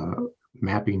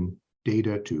mapping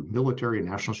data to military and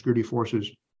national security forces.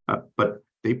 But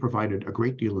they provided a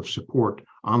great deal of support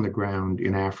on the ground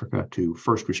in Africa to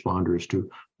first responders, to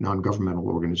non-governmental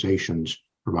organizations,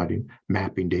 providing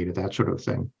mapping data, that sort of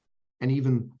thing. And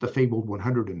even the fabled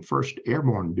 101st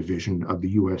Airborne Division of the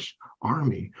U.S.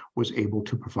 Army was able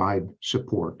to provide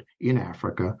support in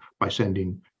Africa by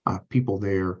sending people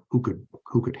there who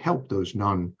could help those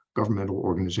non-governmental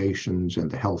organizations and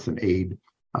the health and aid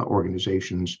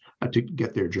organizations to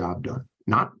get their job done.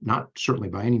 Not certainly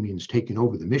by any means taking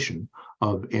over the mission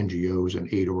of NGOs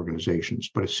and aid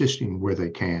organizations, but assisting where they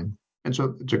can. And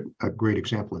so it's a great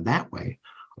example in that way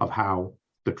of how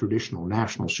the traditional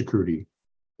national security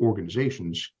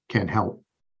organizations can help.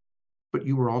 But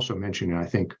you were also mentioning, I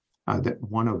think, that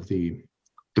one of the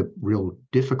real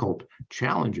difficult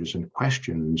challenges and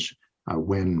questions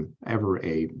whenever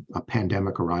a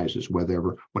pandemic arises,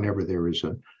 whenever there is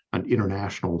an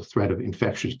international threat of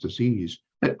infectious disease,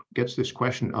 that gets this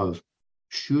question of,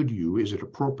 is it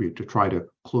appropriate to try to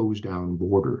close down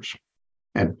borders?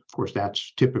 And of course,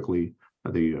 that's typically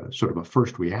the sort of a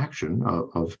first reaction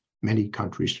of many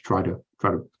countries to try to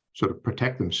sort of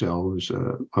protect themselves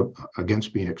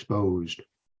against being exposed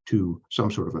to some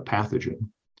sort of a pathogen.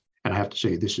 And I have to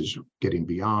say, this is getting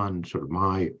beyond sort of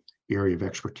my area of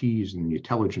expertise in the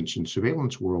intelligence and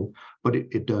surveillance world, but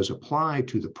it does apply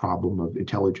to the problem of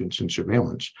intelligence and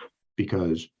surveillance,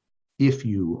 because if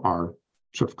you are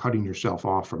sort of cutting yourself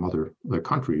off from other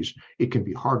countries, it can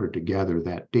be harder to gather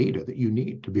that data that you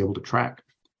need to be able to track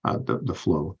the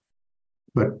flow.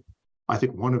 But I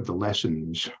think one of the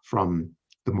lessons from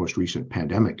the most recent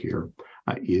pandemic here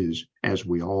is, as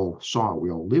we all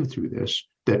lived through this,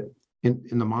 that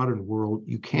in the modern world,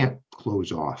 you can't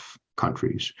close off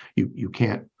countries. You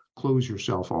can't close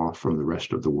yourself off from the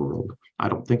rest of the world. I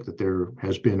don't think that there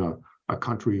has been a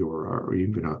country or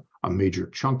even a major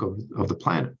chunk of the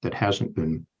planet that hasn't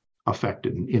been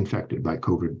affected and infected by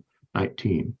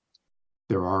COVID-19.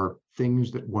 There are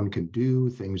things that one can do,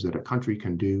 things that a country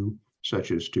can do, such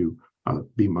as to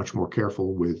be much more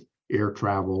careful with air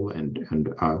travel and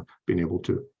being able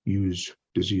to use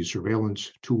disease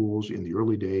surveillance tools in the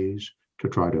early days to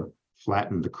try to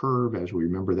flatten the curve, as we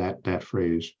remember that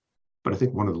phrase. But I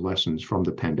think one of the lessons from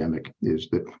the pandemic is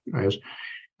that,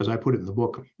 as I put it in the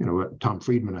book, Tom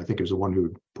Friedman, I think, is the one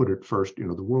who put it first,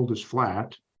 the world is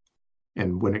flat.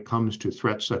 And when it comes to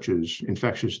threats such as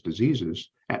infectious diseases,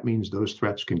 that means those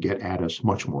threats can get at us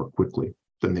much more quickly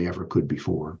than they ever could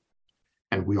before.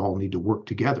 And we all need to work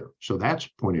together. So that's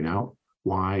pointing out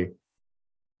why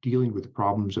dealing with the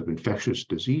problems of infectious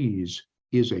disease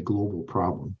is a global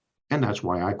problem. And that's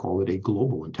why I call it a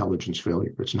global intelligence failure.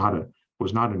 It was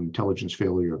not an intelligence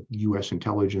failure of U.S.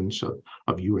 intelligence,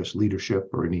 of U.S. leadership,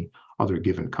 or any other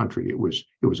given country. It was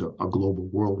a global,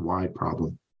 worldwide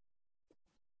problem.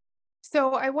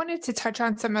 So I wanted to touch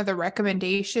on some of the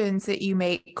recommendations that you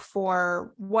make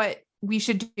for what we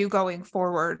should do going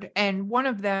forward. And one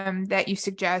of them that you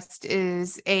suggest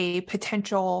is a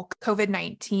potential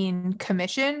COVID-19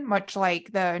 commission, much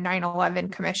like the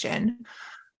 9/11 commission.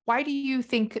 Why do you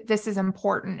think this is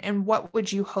important, and what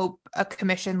would you hope a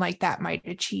commission like that might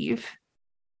achieve?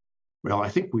 Well, I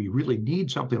think we really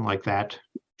need something like that,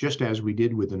 just as we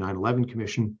did with the 9/11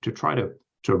 commission, to try to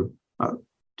sort of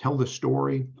tell the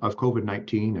story of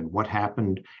COVID-19 and what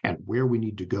happened and where we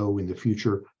need to go in the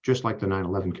future, just like the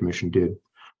 9/11 Commission did.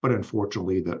 But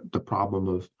unfortunately, the problem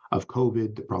of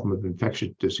COVID, the problem of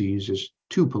infectious disease is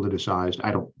too politicized.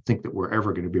 I don't think that we're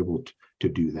ever going to be able to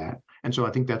do that. And so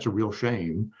I think that's a real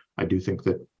shame. I do think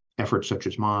that efforts such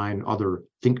as mine, other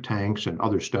think tanks and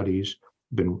other studies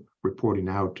have been reporting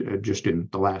out just in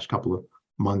the last couple of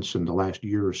months and the last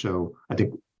year or so. I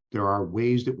think there are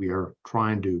ways that we are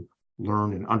trying to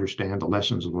learn and understand the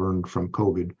lessons learned from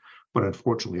COVID. But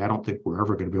unfortunately, I don't think we're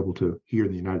ever going to be able to, here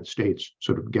in the United States,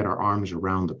 sort of get our arms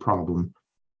around the problem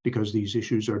because these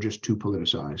issues are just too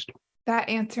politicized. That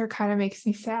answer kind of makes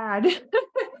me sad.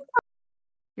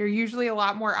 You're usually a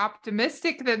lot more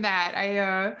optimistic than that. I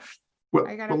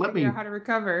gotta figure out how to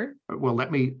recover. Well,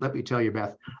 let me tell you,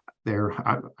 Beth.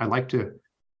 I like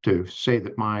to say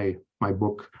that my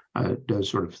book does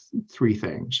sort of three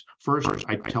things. First,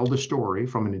 I tell the story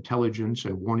from an intelligence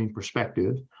and warning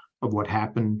perspective of what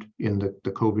happened in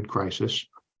the COVID crisis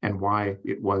and why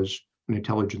it was an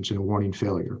intelligence and warning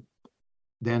failure.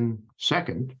 Then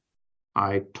second,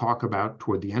 I talk about,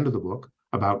 toward the end of the book,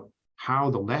 about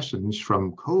how the lessons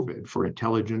from COVID for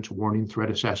intelligence, warning, threat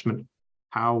assessment,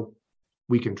 how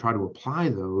we can try to apply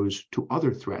those to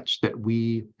other threats that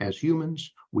we as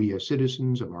humans, we as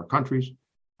citizens of our countries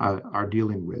are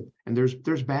dealing with. And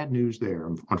there's bad news there,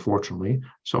 unfortunately.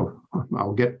 So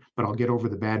I'll get over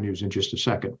the bad news in just a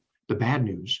second. The bad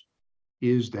news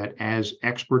is that, as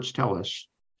experts tell us,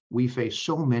 we face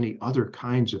so many other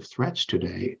kinds of threats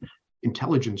today.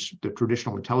 The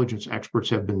traditional intelligence experts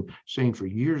have been saying for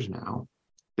years now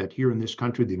that here in this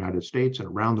country, the United States, and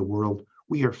around the world,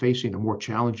 we are facing a more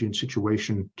challenging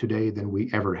situation today than we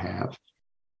ever have.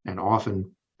 And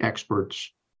often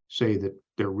experts say that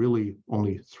there are really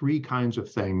only three kinds of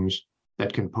things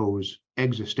that can pose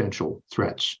existential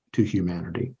threats to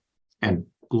humanity. And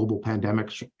global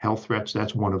pandemics, health threats,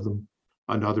 that's one of them.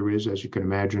 Another is, as you can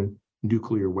imagine,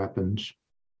 nuclear weapons.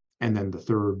 And then the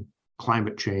third,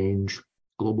 climate change,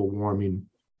 global warming,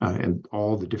 and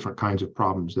all the different kinds of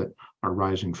problems that are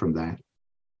rising from that.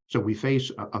 So we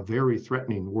face a very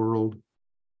threatening world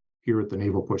here at the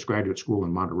Naval Postgraduate School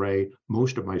in Monterey.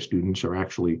 Most of my students are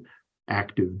actually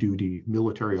active duty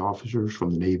military officers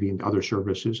from the Navy and other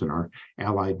services in our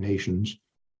allied nations.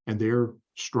 And they're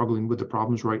struggling with the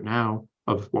problems right now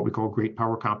of what we call great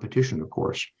power competition, of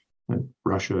course. And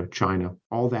Russia, China,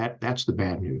 all that's the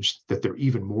bad news, that there are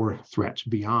even more threats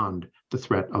beyond the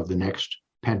threat of the next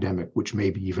pandemic, which may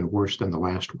be even worse than the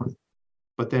last one.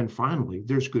 But then finally,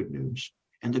 there's good news.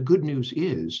 And the good news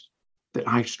is that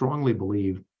I strongly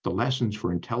believe the lessons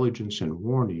for intelligence and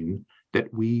warning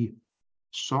that we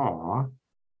saw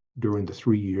during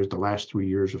the last 3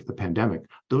 years of the pandemic,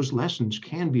 those lessons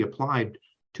can be applied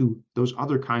to those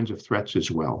other kinds of threats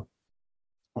as well.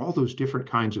 All those different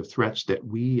kinds of threats that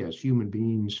we as human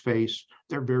beings face,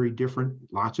 they're very different,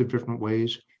 lots of different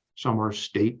ways. Some are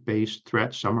state-based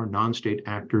threats, some are non-state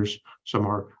actors, some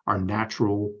are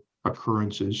natural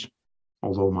occurrences,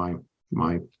 although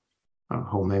my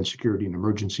Homeland Security and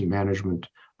Emergency Management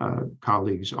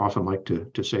colleagues often like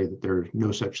to say that there's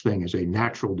no such thing as a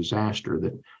natural disaster,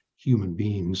 that human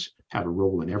beings have a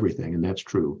role in everything, and that's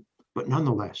true. But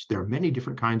nonetheless, there are many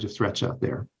different kinds of threats out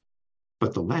there.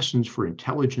 But the lessons for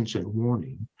intelligence and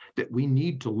warning that we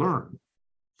need to learn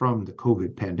from the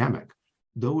COVID pandemic,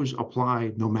 those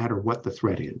apply no matter what the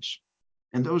threat is.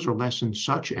 And those are lessons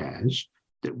such as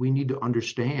that we need to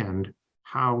understand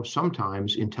how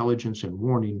sometimes intelligence and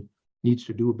warning needs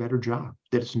to do a better job,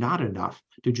 that it's not enough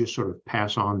to just sort of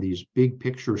pass on these big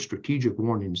picture strategic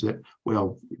warnings that,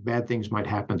 well, bad things might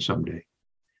happen someday.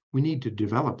 We need to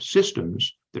develop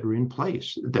systems that are in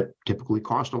place that typically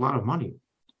cost a lot of money,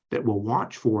 that will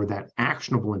watch for that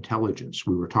actionable intelligence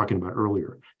we were talking about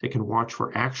earlier. They can watch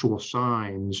for actual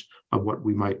signs of what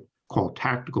we might call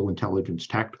tactical intelligence,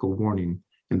 tactical warning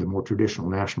in the more traditional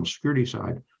national security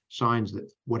side, signs that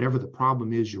whatever the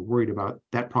problem is you're worried about,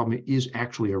 that problem is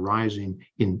actually arising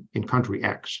in country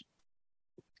X.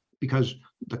 Because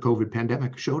the COVID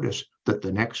pandemic showed us that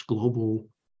the next global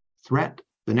threat,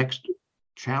 the next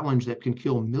challenge that can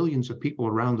kill millions of people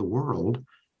around the world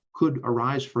could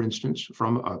arise, for instance,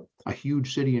 from a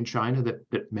huge city in China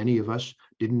that many of us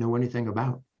didn't know anything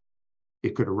about.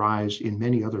 It could arise in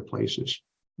many other places.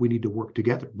 We need to work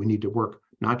together. We need to work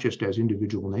not just as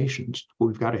individual nations, but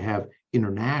we've got to have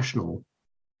international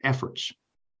efforts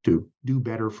to do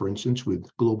better, for instance, with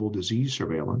global disease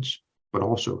surveillance, but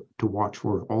also to watch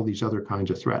for all these other kinds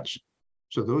of threats.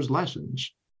 So those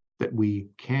lessons that we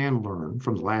can learn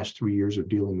from the last 3 years of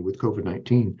dealing with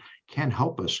COVID-19 can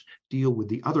help us deal with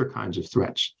the other kinds of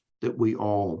threats that we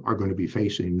all are going to be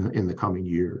facing in the coming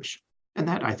years. And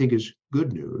that, I think, is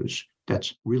good news.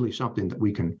 That's really something that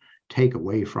we can take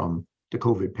away from the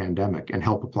COVID pandemic and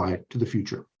help apply it to the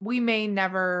future. We may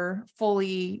never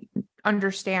fully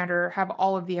understand or have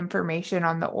all of the information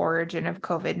on the origin of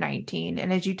COVID-19.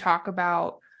 And as you talk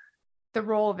about the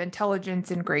role of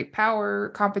intelligence in great power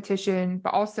competition,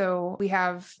 but also we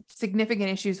have significant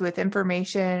issues with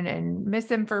information and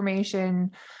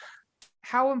misinformation.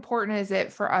 How important is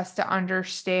it for us to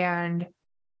understand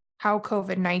how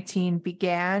COVID-19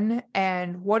 began,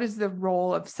 and what is the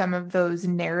role of some of those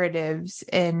narratives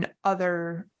in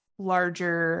other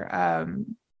larger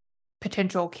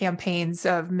potential campaigns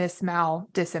of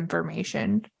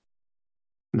disinformation?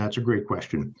 And that's a great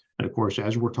question. And of course,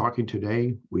 as we're talking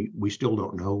today, we still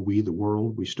don't know, we, the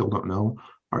world, we still don't know.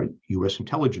 Our U.S.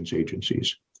 intelligence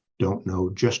agencies don't know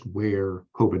just where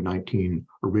COVID-19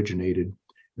 originated.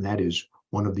 And that is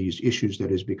one of these issues that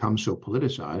has become so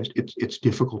politicized, it's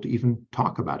difficult to even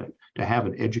talk about it, to have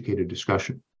an educated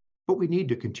discussion. But we need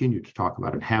to continue to talk about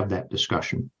it and have that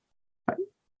discussion.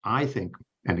 I think,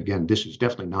 and again, this is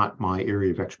definitely not my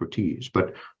area of expertise,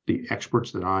 but the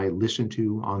experts that I listen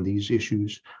to on these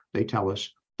issues, they tell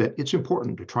us that it's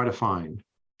important to try to find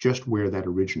just where that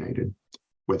originated,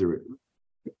 whether it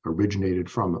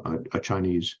originated from a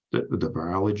Chinese, the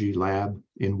virology lab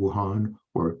in Wuhan,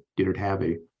 or did it have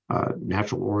a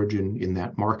natural origin in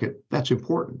that market. That's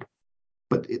important.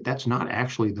 But that's not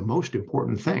actually the most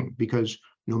important thing, because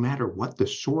no matter what the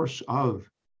source of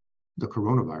the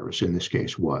coronavirus in this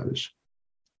case was,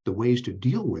 the ways to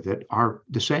deal with it are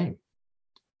the same.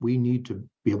 We need to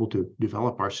be able to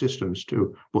develop our systems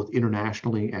to both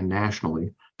internationally and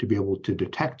nationally to be able to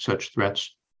detect such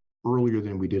threats earlier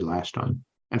than we did last time.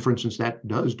 And for instance, that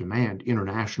does demand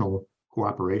international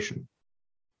cooperation.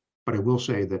 But I will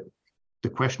say that the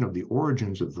question of the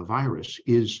origins of the virus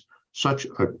is such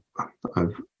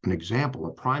an example,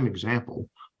 a prime example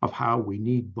of how we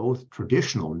need both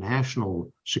traditional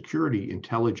national security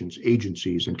intelligence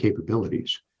agencies and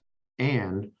capabilities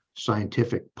and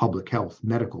scientific public health,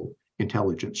 medical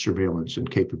intelligence, surveillance,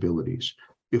 and capabilities.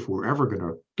 If we're ever going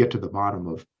to get to the bottom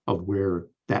of where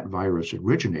that virus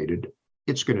originated,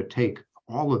 it's going to take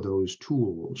all of those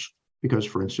tools. Because,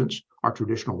 for instance, our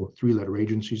traditional three-letter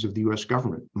agencies of the U.S.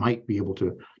 government might be able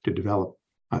to develop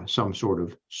some sort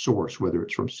of source, whether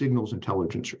it's from signals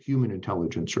intelligence or human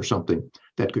intelligence or something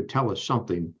that could tell us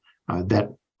something that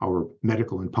our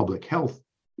medical and public health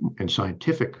and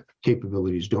scientific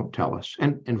capabilities don't tell us,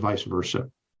 and vice versa.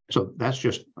 So that's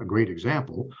just a great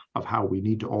example of how we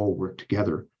need to all work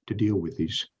together to deal with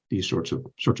these sorts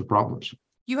of problems.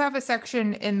 You have a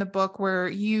section in the book where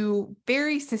you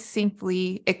very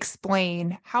succinctly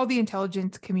explain how the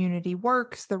intelligence community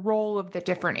works, the role of the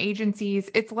different agencies.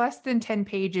 It's less than 10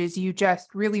 pages. You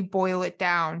just really boil it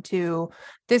down to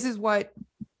this is what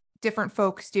different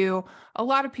folks do. A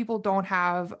lot of people don't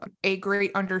have a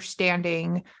great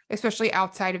understanding, especially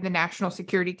outside of the national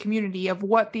security community, of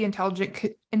what the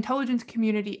intelligence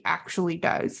community actually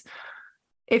does.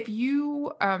 If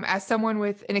you, as someone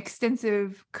with an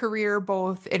extensive career,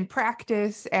 both in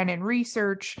practice and in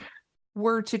research,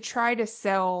 were to try to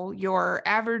sell your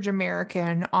average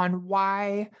American on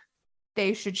why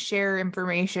they should share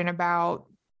information about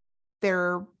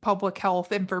their public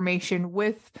health information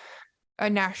with a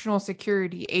national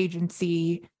security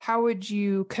agency, how would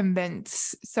you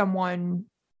convince someone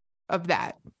of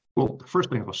that? Well, the first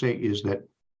thing I'll say is that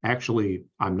actually,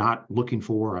 I'm not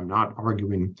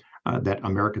arguing that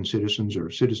American citizens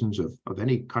or citizens of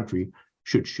any country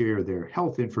should share their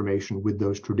health information with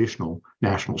those traditional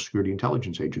national security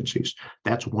intelligence agencies.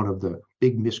 That's one of the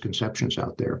big misconceptions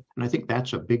out there. And I think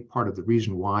that's a big part of the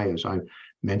reason why, as I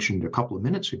mentioned a couple of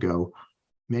minutes ago,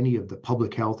 many of the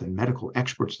public health and medical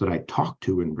experts that I talked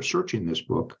to in researching this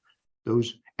book,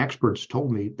 those experts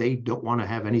told me they don't want to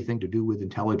have anything to do with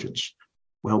intelligence.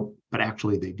 Well, but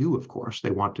actually they do, of course.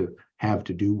 They want to have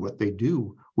to do what they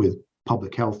do with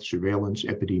public health, surveillance,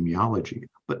 epidemiology,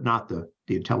 but not the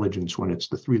intelligence when it's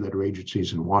the three-letter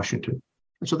agencies in Washington.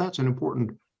 And so that's an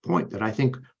important point that I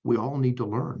think we all need to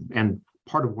learn. And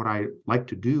part of what I like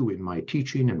to do in my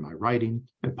teaching and my writing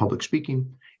and public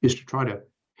speaking is to try to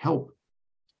help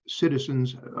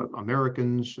citizens,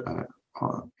 Americans,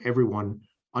 everyone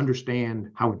understand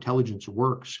how intelligence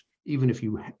works, even if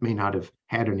you may not have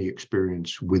had any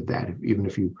experience with that, even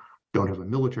if you don't have a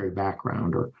military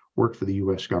background or work for the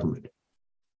U.S. government.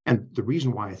 And the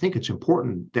reason why I think it's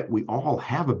important that we all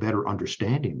have a better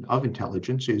understanding of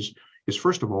intelligence is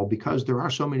first of all, because there are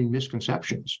so many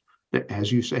misconceptions that,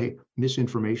 as you say,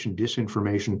 misinformation,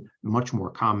 disinformation, much more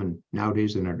common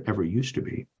nowadays than it ever used to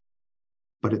be.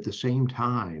 But at the same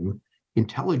time,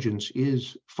 intelligence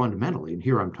is fundamentally, and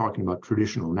here I'm talking about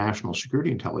traditional national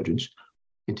security intelligence,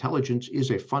 intelligence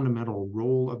is a fundamental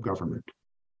role of government.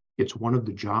 It's one of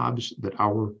the jobs that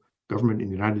our government in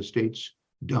the United States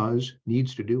does,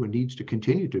 needs to do, and needs to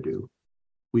continue to do.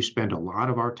 We spend a lot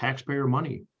of our taxpayer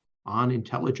money on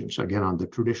intelligence, again, on the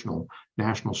traditional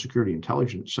national security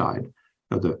intelligence side.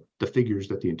 The figures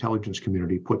that the intelligence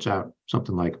community puts out,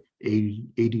 something like 80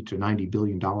 to $90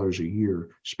 billion a year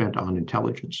spent on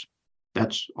intelligence.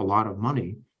 That's a lot of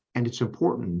money. And it's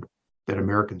important that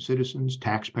American citizens,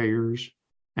 taxpayers,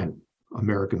 and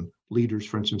American leaders,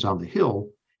 for instance, on the Hill,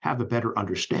 have a better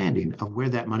understanding of where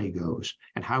that money goes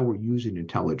and how we're using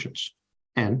intelligence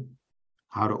and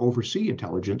how to oversee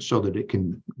intelligence so that it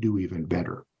can do even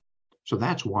better. So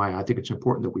that's why I think it's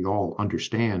important that we all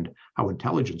understand how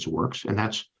intelligence works. And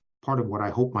that's part of what I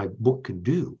hope my book can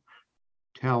do: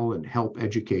 tell and help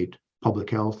educate public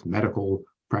health, medical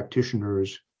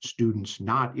practitioners, students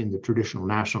not in the traditional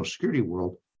national security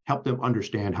world, help them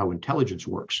understand how intelligence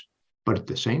works. But at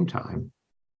the same time,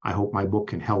 I hope my book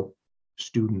can help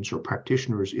students or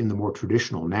practitioners in the more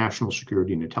traditional national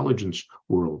security and intelligence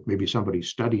world, maybe somebody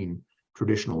studying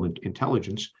traditional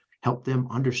intelligence, help them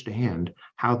understand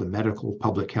how the medical,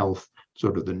 public health,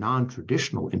 sort of the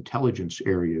non-traditional intelligence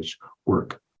areas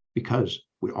work, because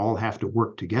we all have to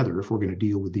work together if we're going to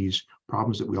deal with these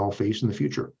problems that we all face in the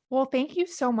future. Well, thank you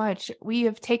so much. We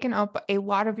have taken up a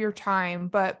lot of your time,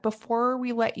 but before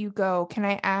we let you go, can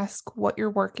I ask what you're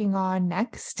working on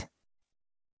next?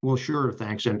 Well, sure,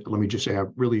 thanks. And let me just say,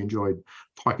 I've really enjoyed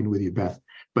talking with you, Beth.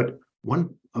 But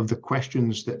one of the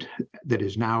questions that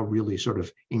is now really sort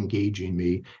of engaging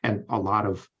me, and a lot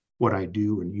of what I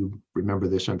do, and you remember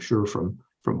this, I'm sure, from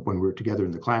when we were together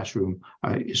in the classroom,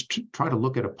 is to try to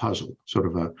look at a puzzle, sort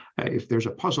of if there's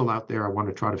a puzzle out there, I want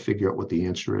to try to figure out what the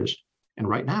answer is. And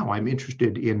right now, I'm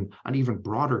interested in an even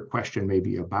broader question,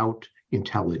 maybe about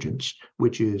intelligence,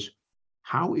 which is,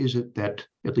 how is it that,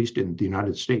 at least in the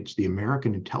United States, the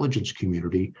American intelligence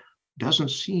community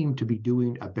doesn't seem to be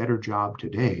doing a better job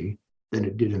today than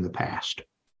it did in the past?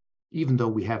 Even though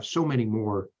we have so many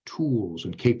more tools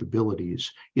and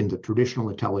capabilities in the traditional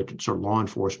intelligence or law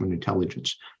enforcement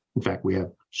intelligence. In fact, we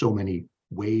have so many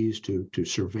ways to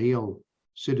surveil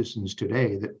citizens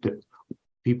today that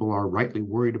people are rightly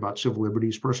worried about civil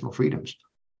liberties, personal freedoms.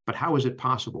 But how is it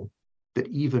possible that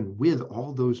even with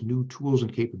all those new tools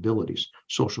and capabilities,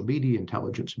 social media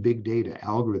intelligence, big data,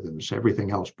 algorithms,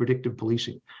 everything else, predictive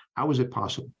policing, how is it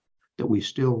possible that we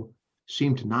still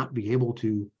seem to not be able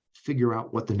to figure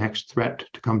out what the next threat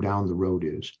to come down the road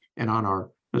is? And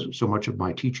so much of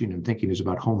my teaching and thinking is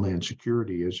about homeland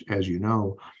security, as you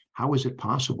know. How is it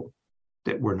possible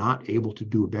that we're not able to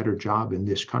do a better job in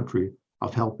this country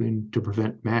of helping to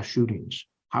prevent mass shootings?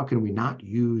 How can we not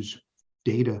use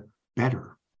data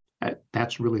better?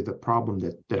 That's really the problem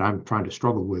that I'm trying to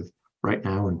struggle with right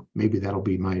now. And maybe that'll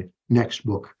be my next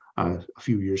book a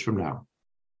few years from now.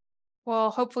 Well,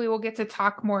 hopefully we'll get to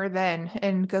talk more then,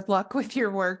 and good luck with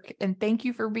your work. And thank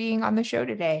you for being on the show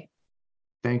today.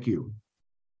 Thank you.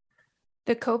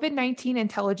 The COVID-19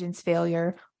 Intelligence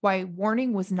Failure, Why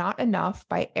Warning Was Not Enough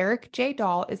by Erik J.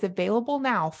 Dahl is available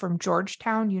now from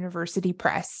Georgetown University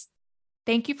Press.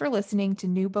 Thank you for listening to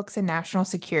New Books in National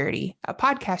Security, a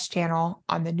podcast channel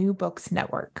on the New Books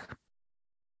Network.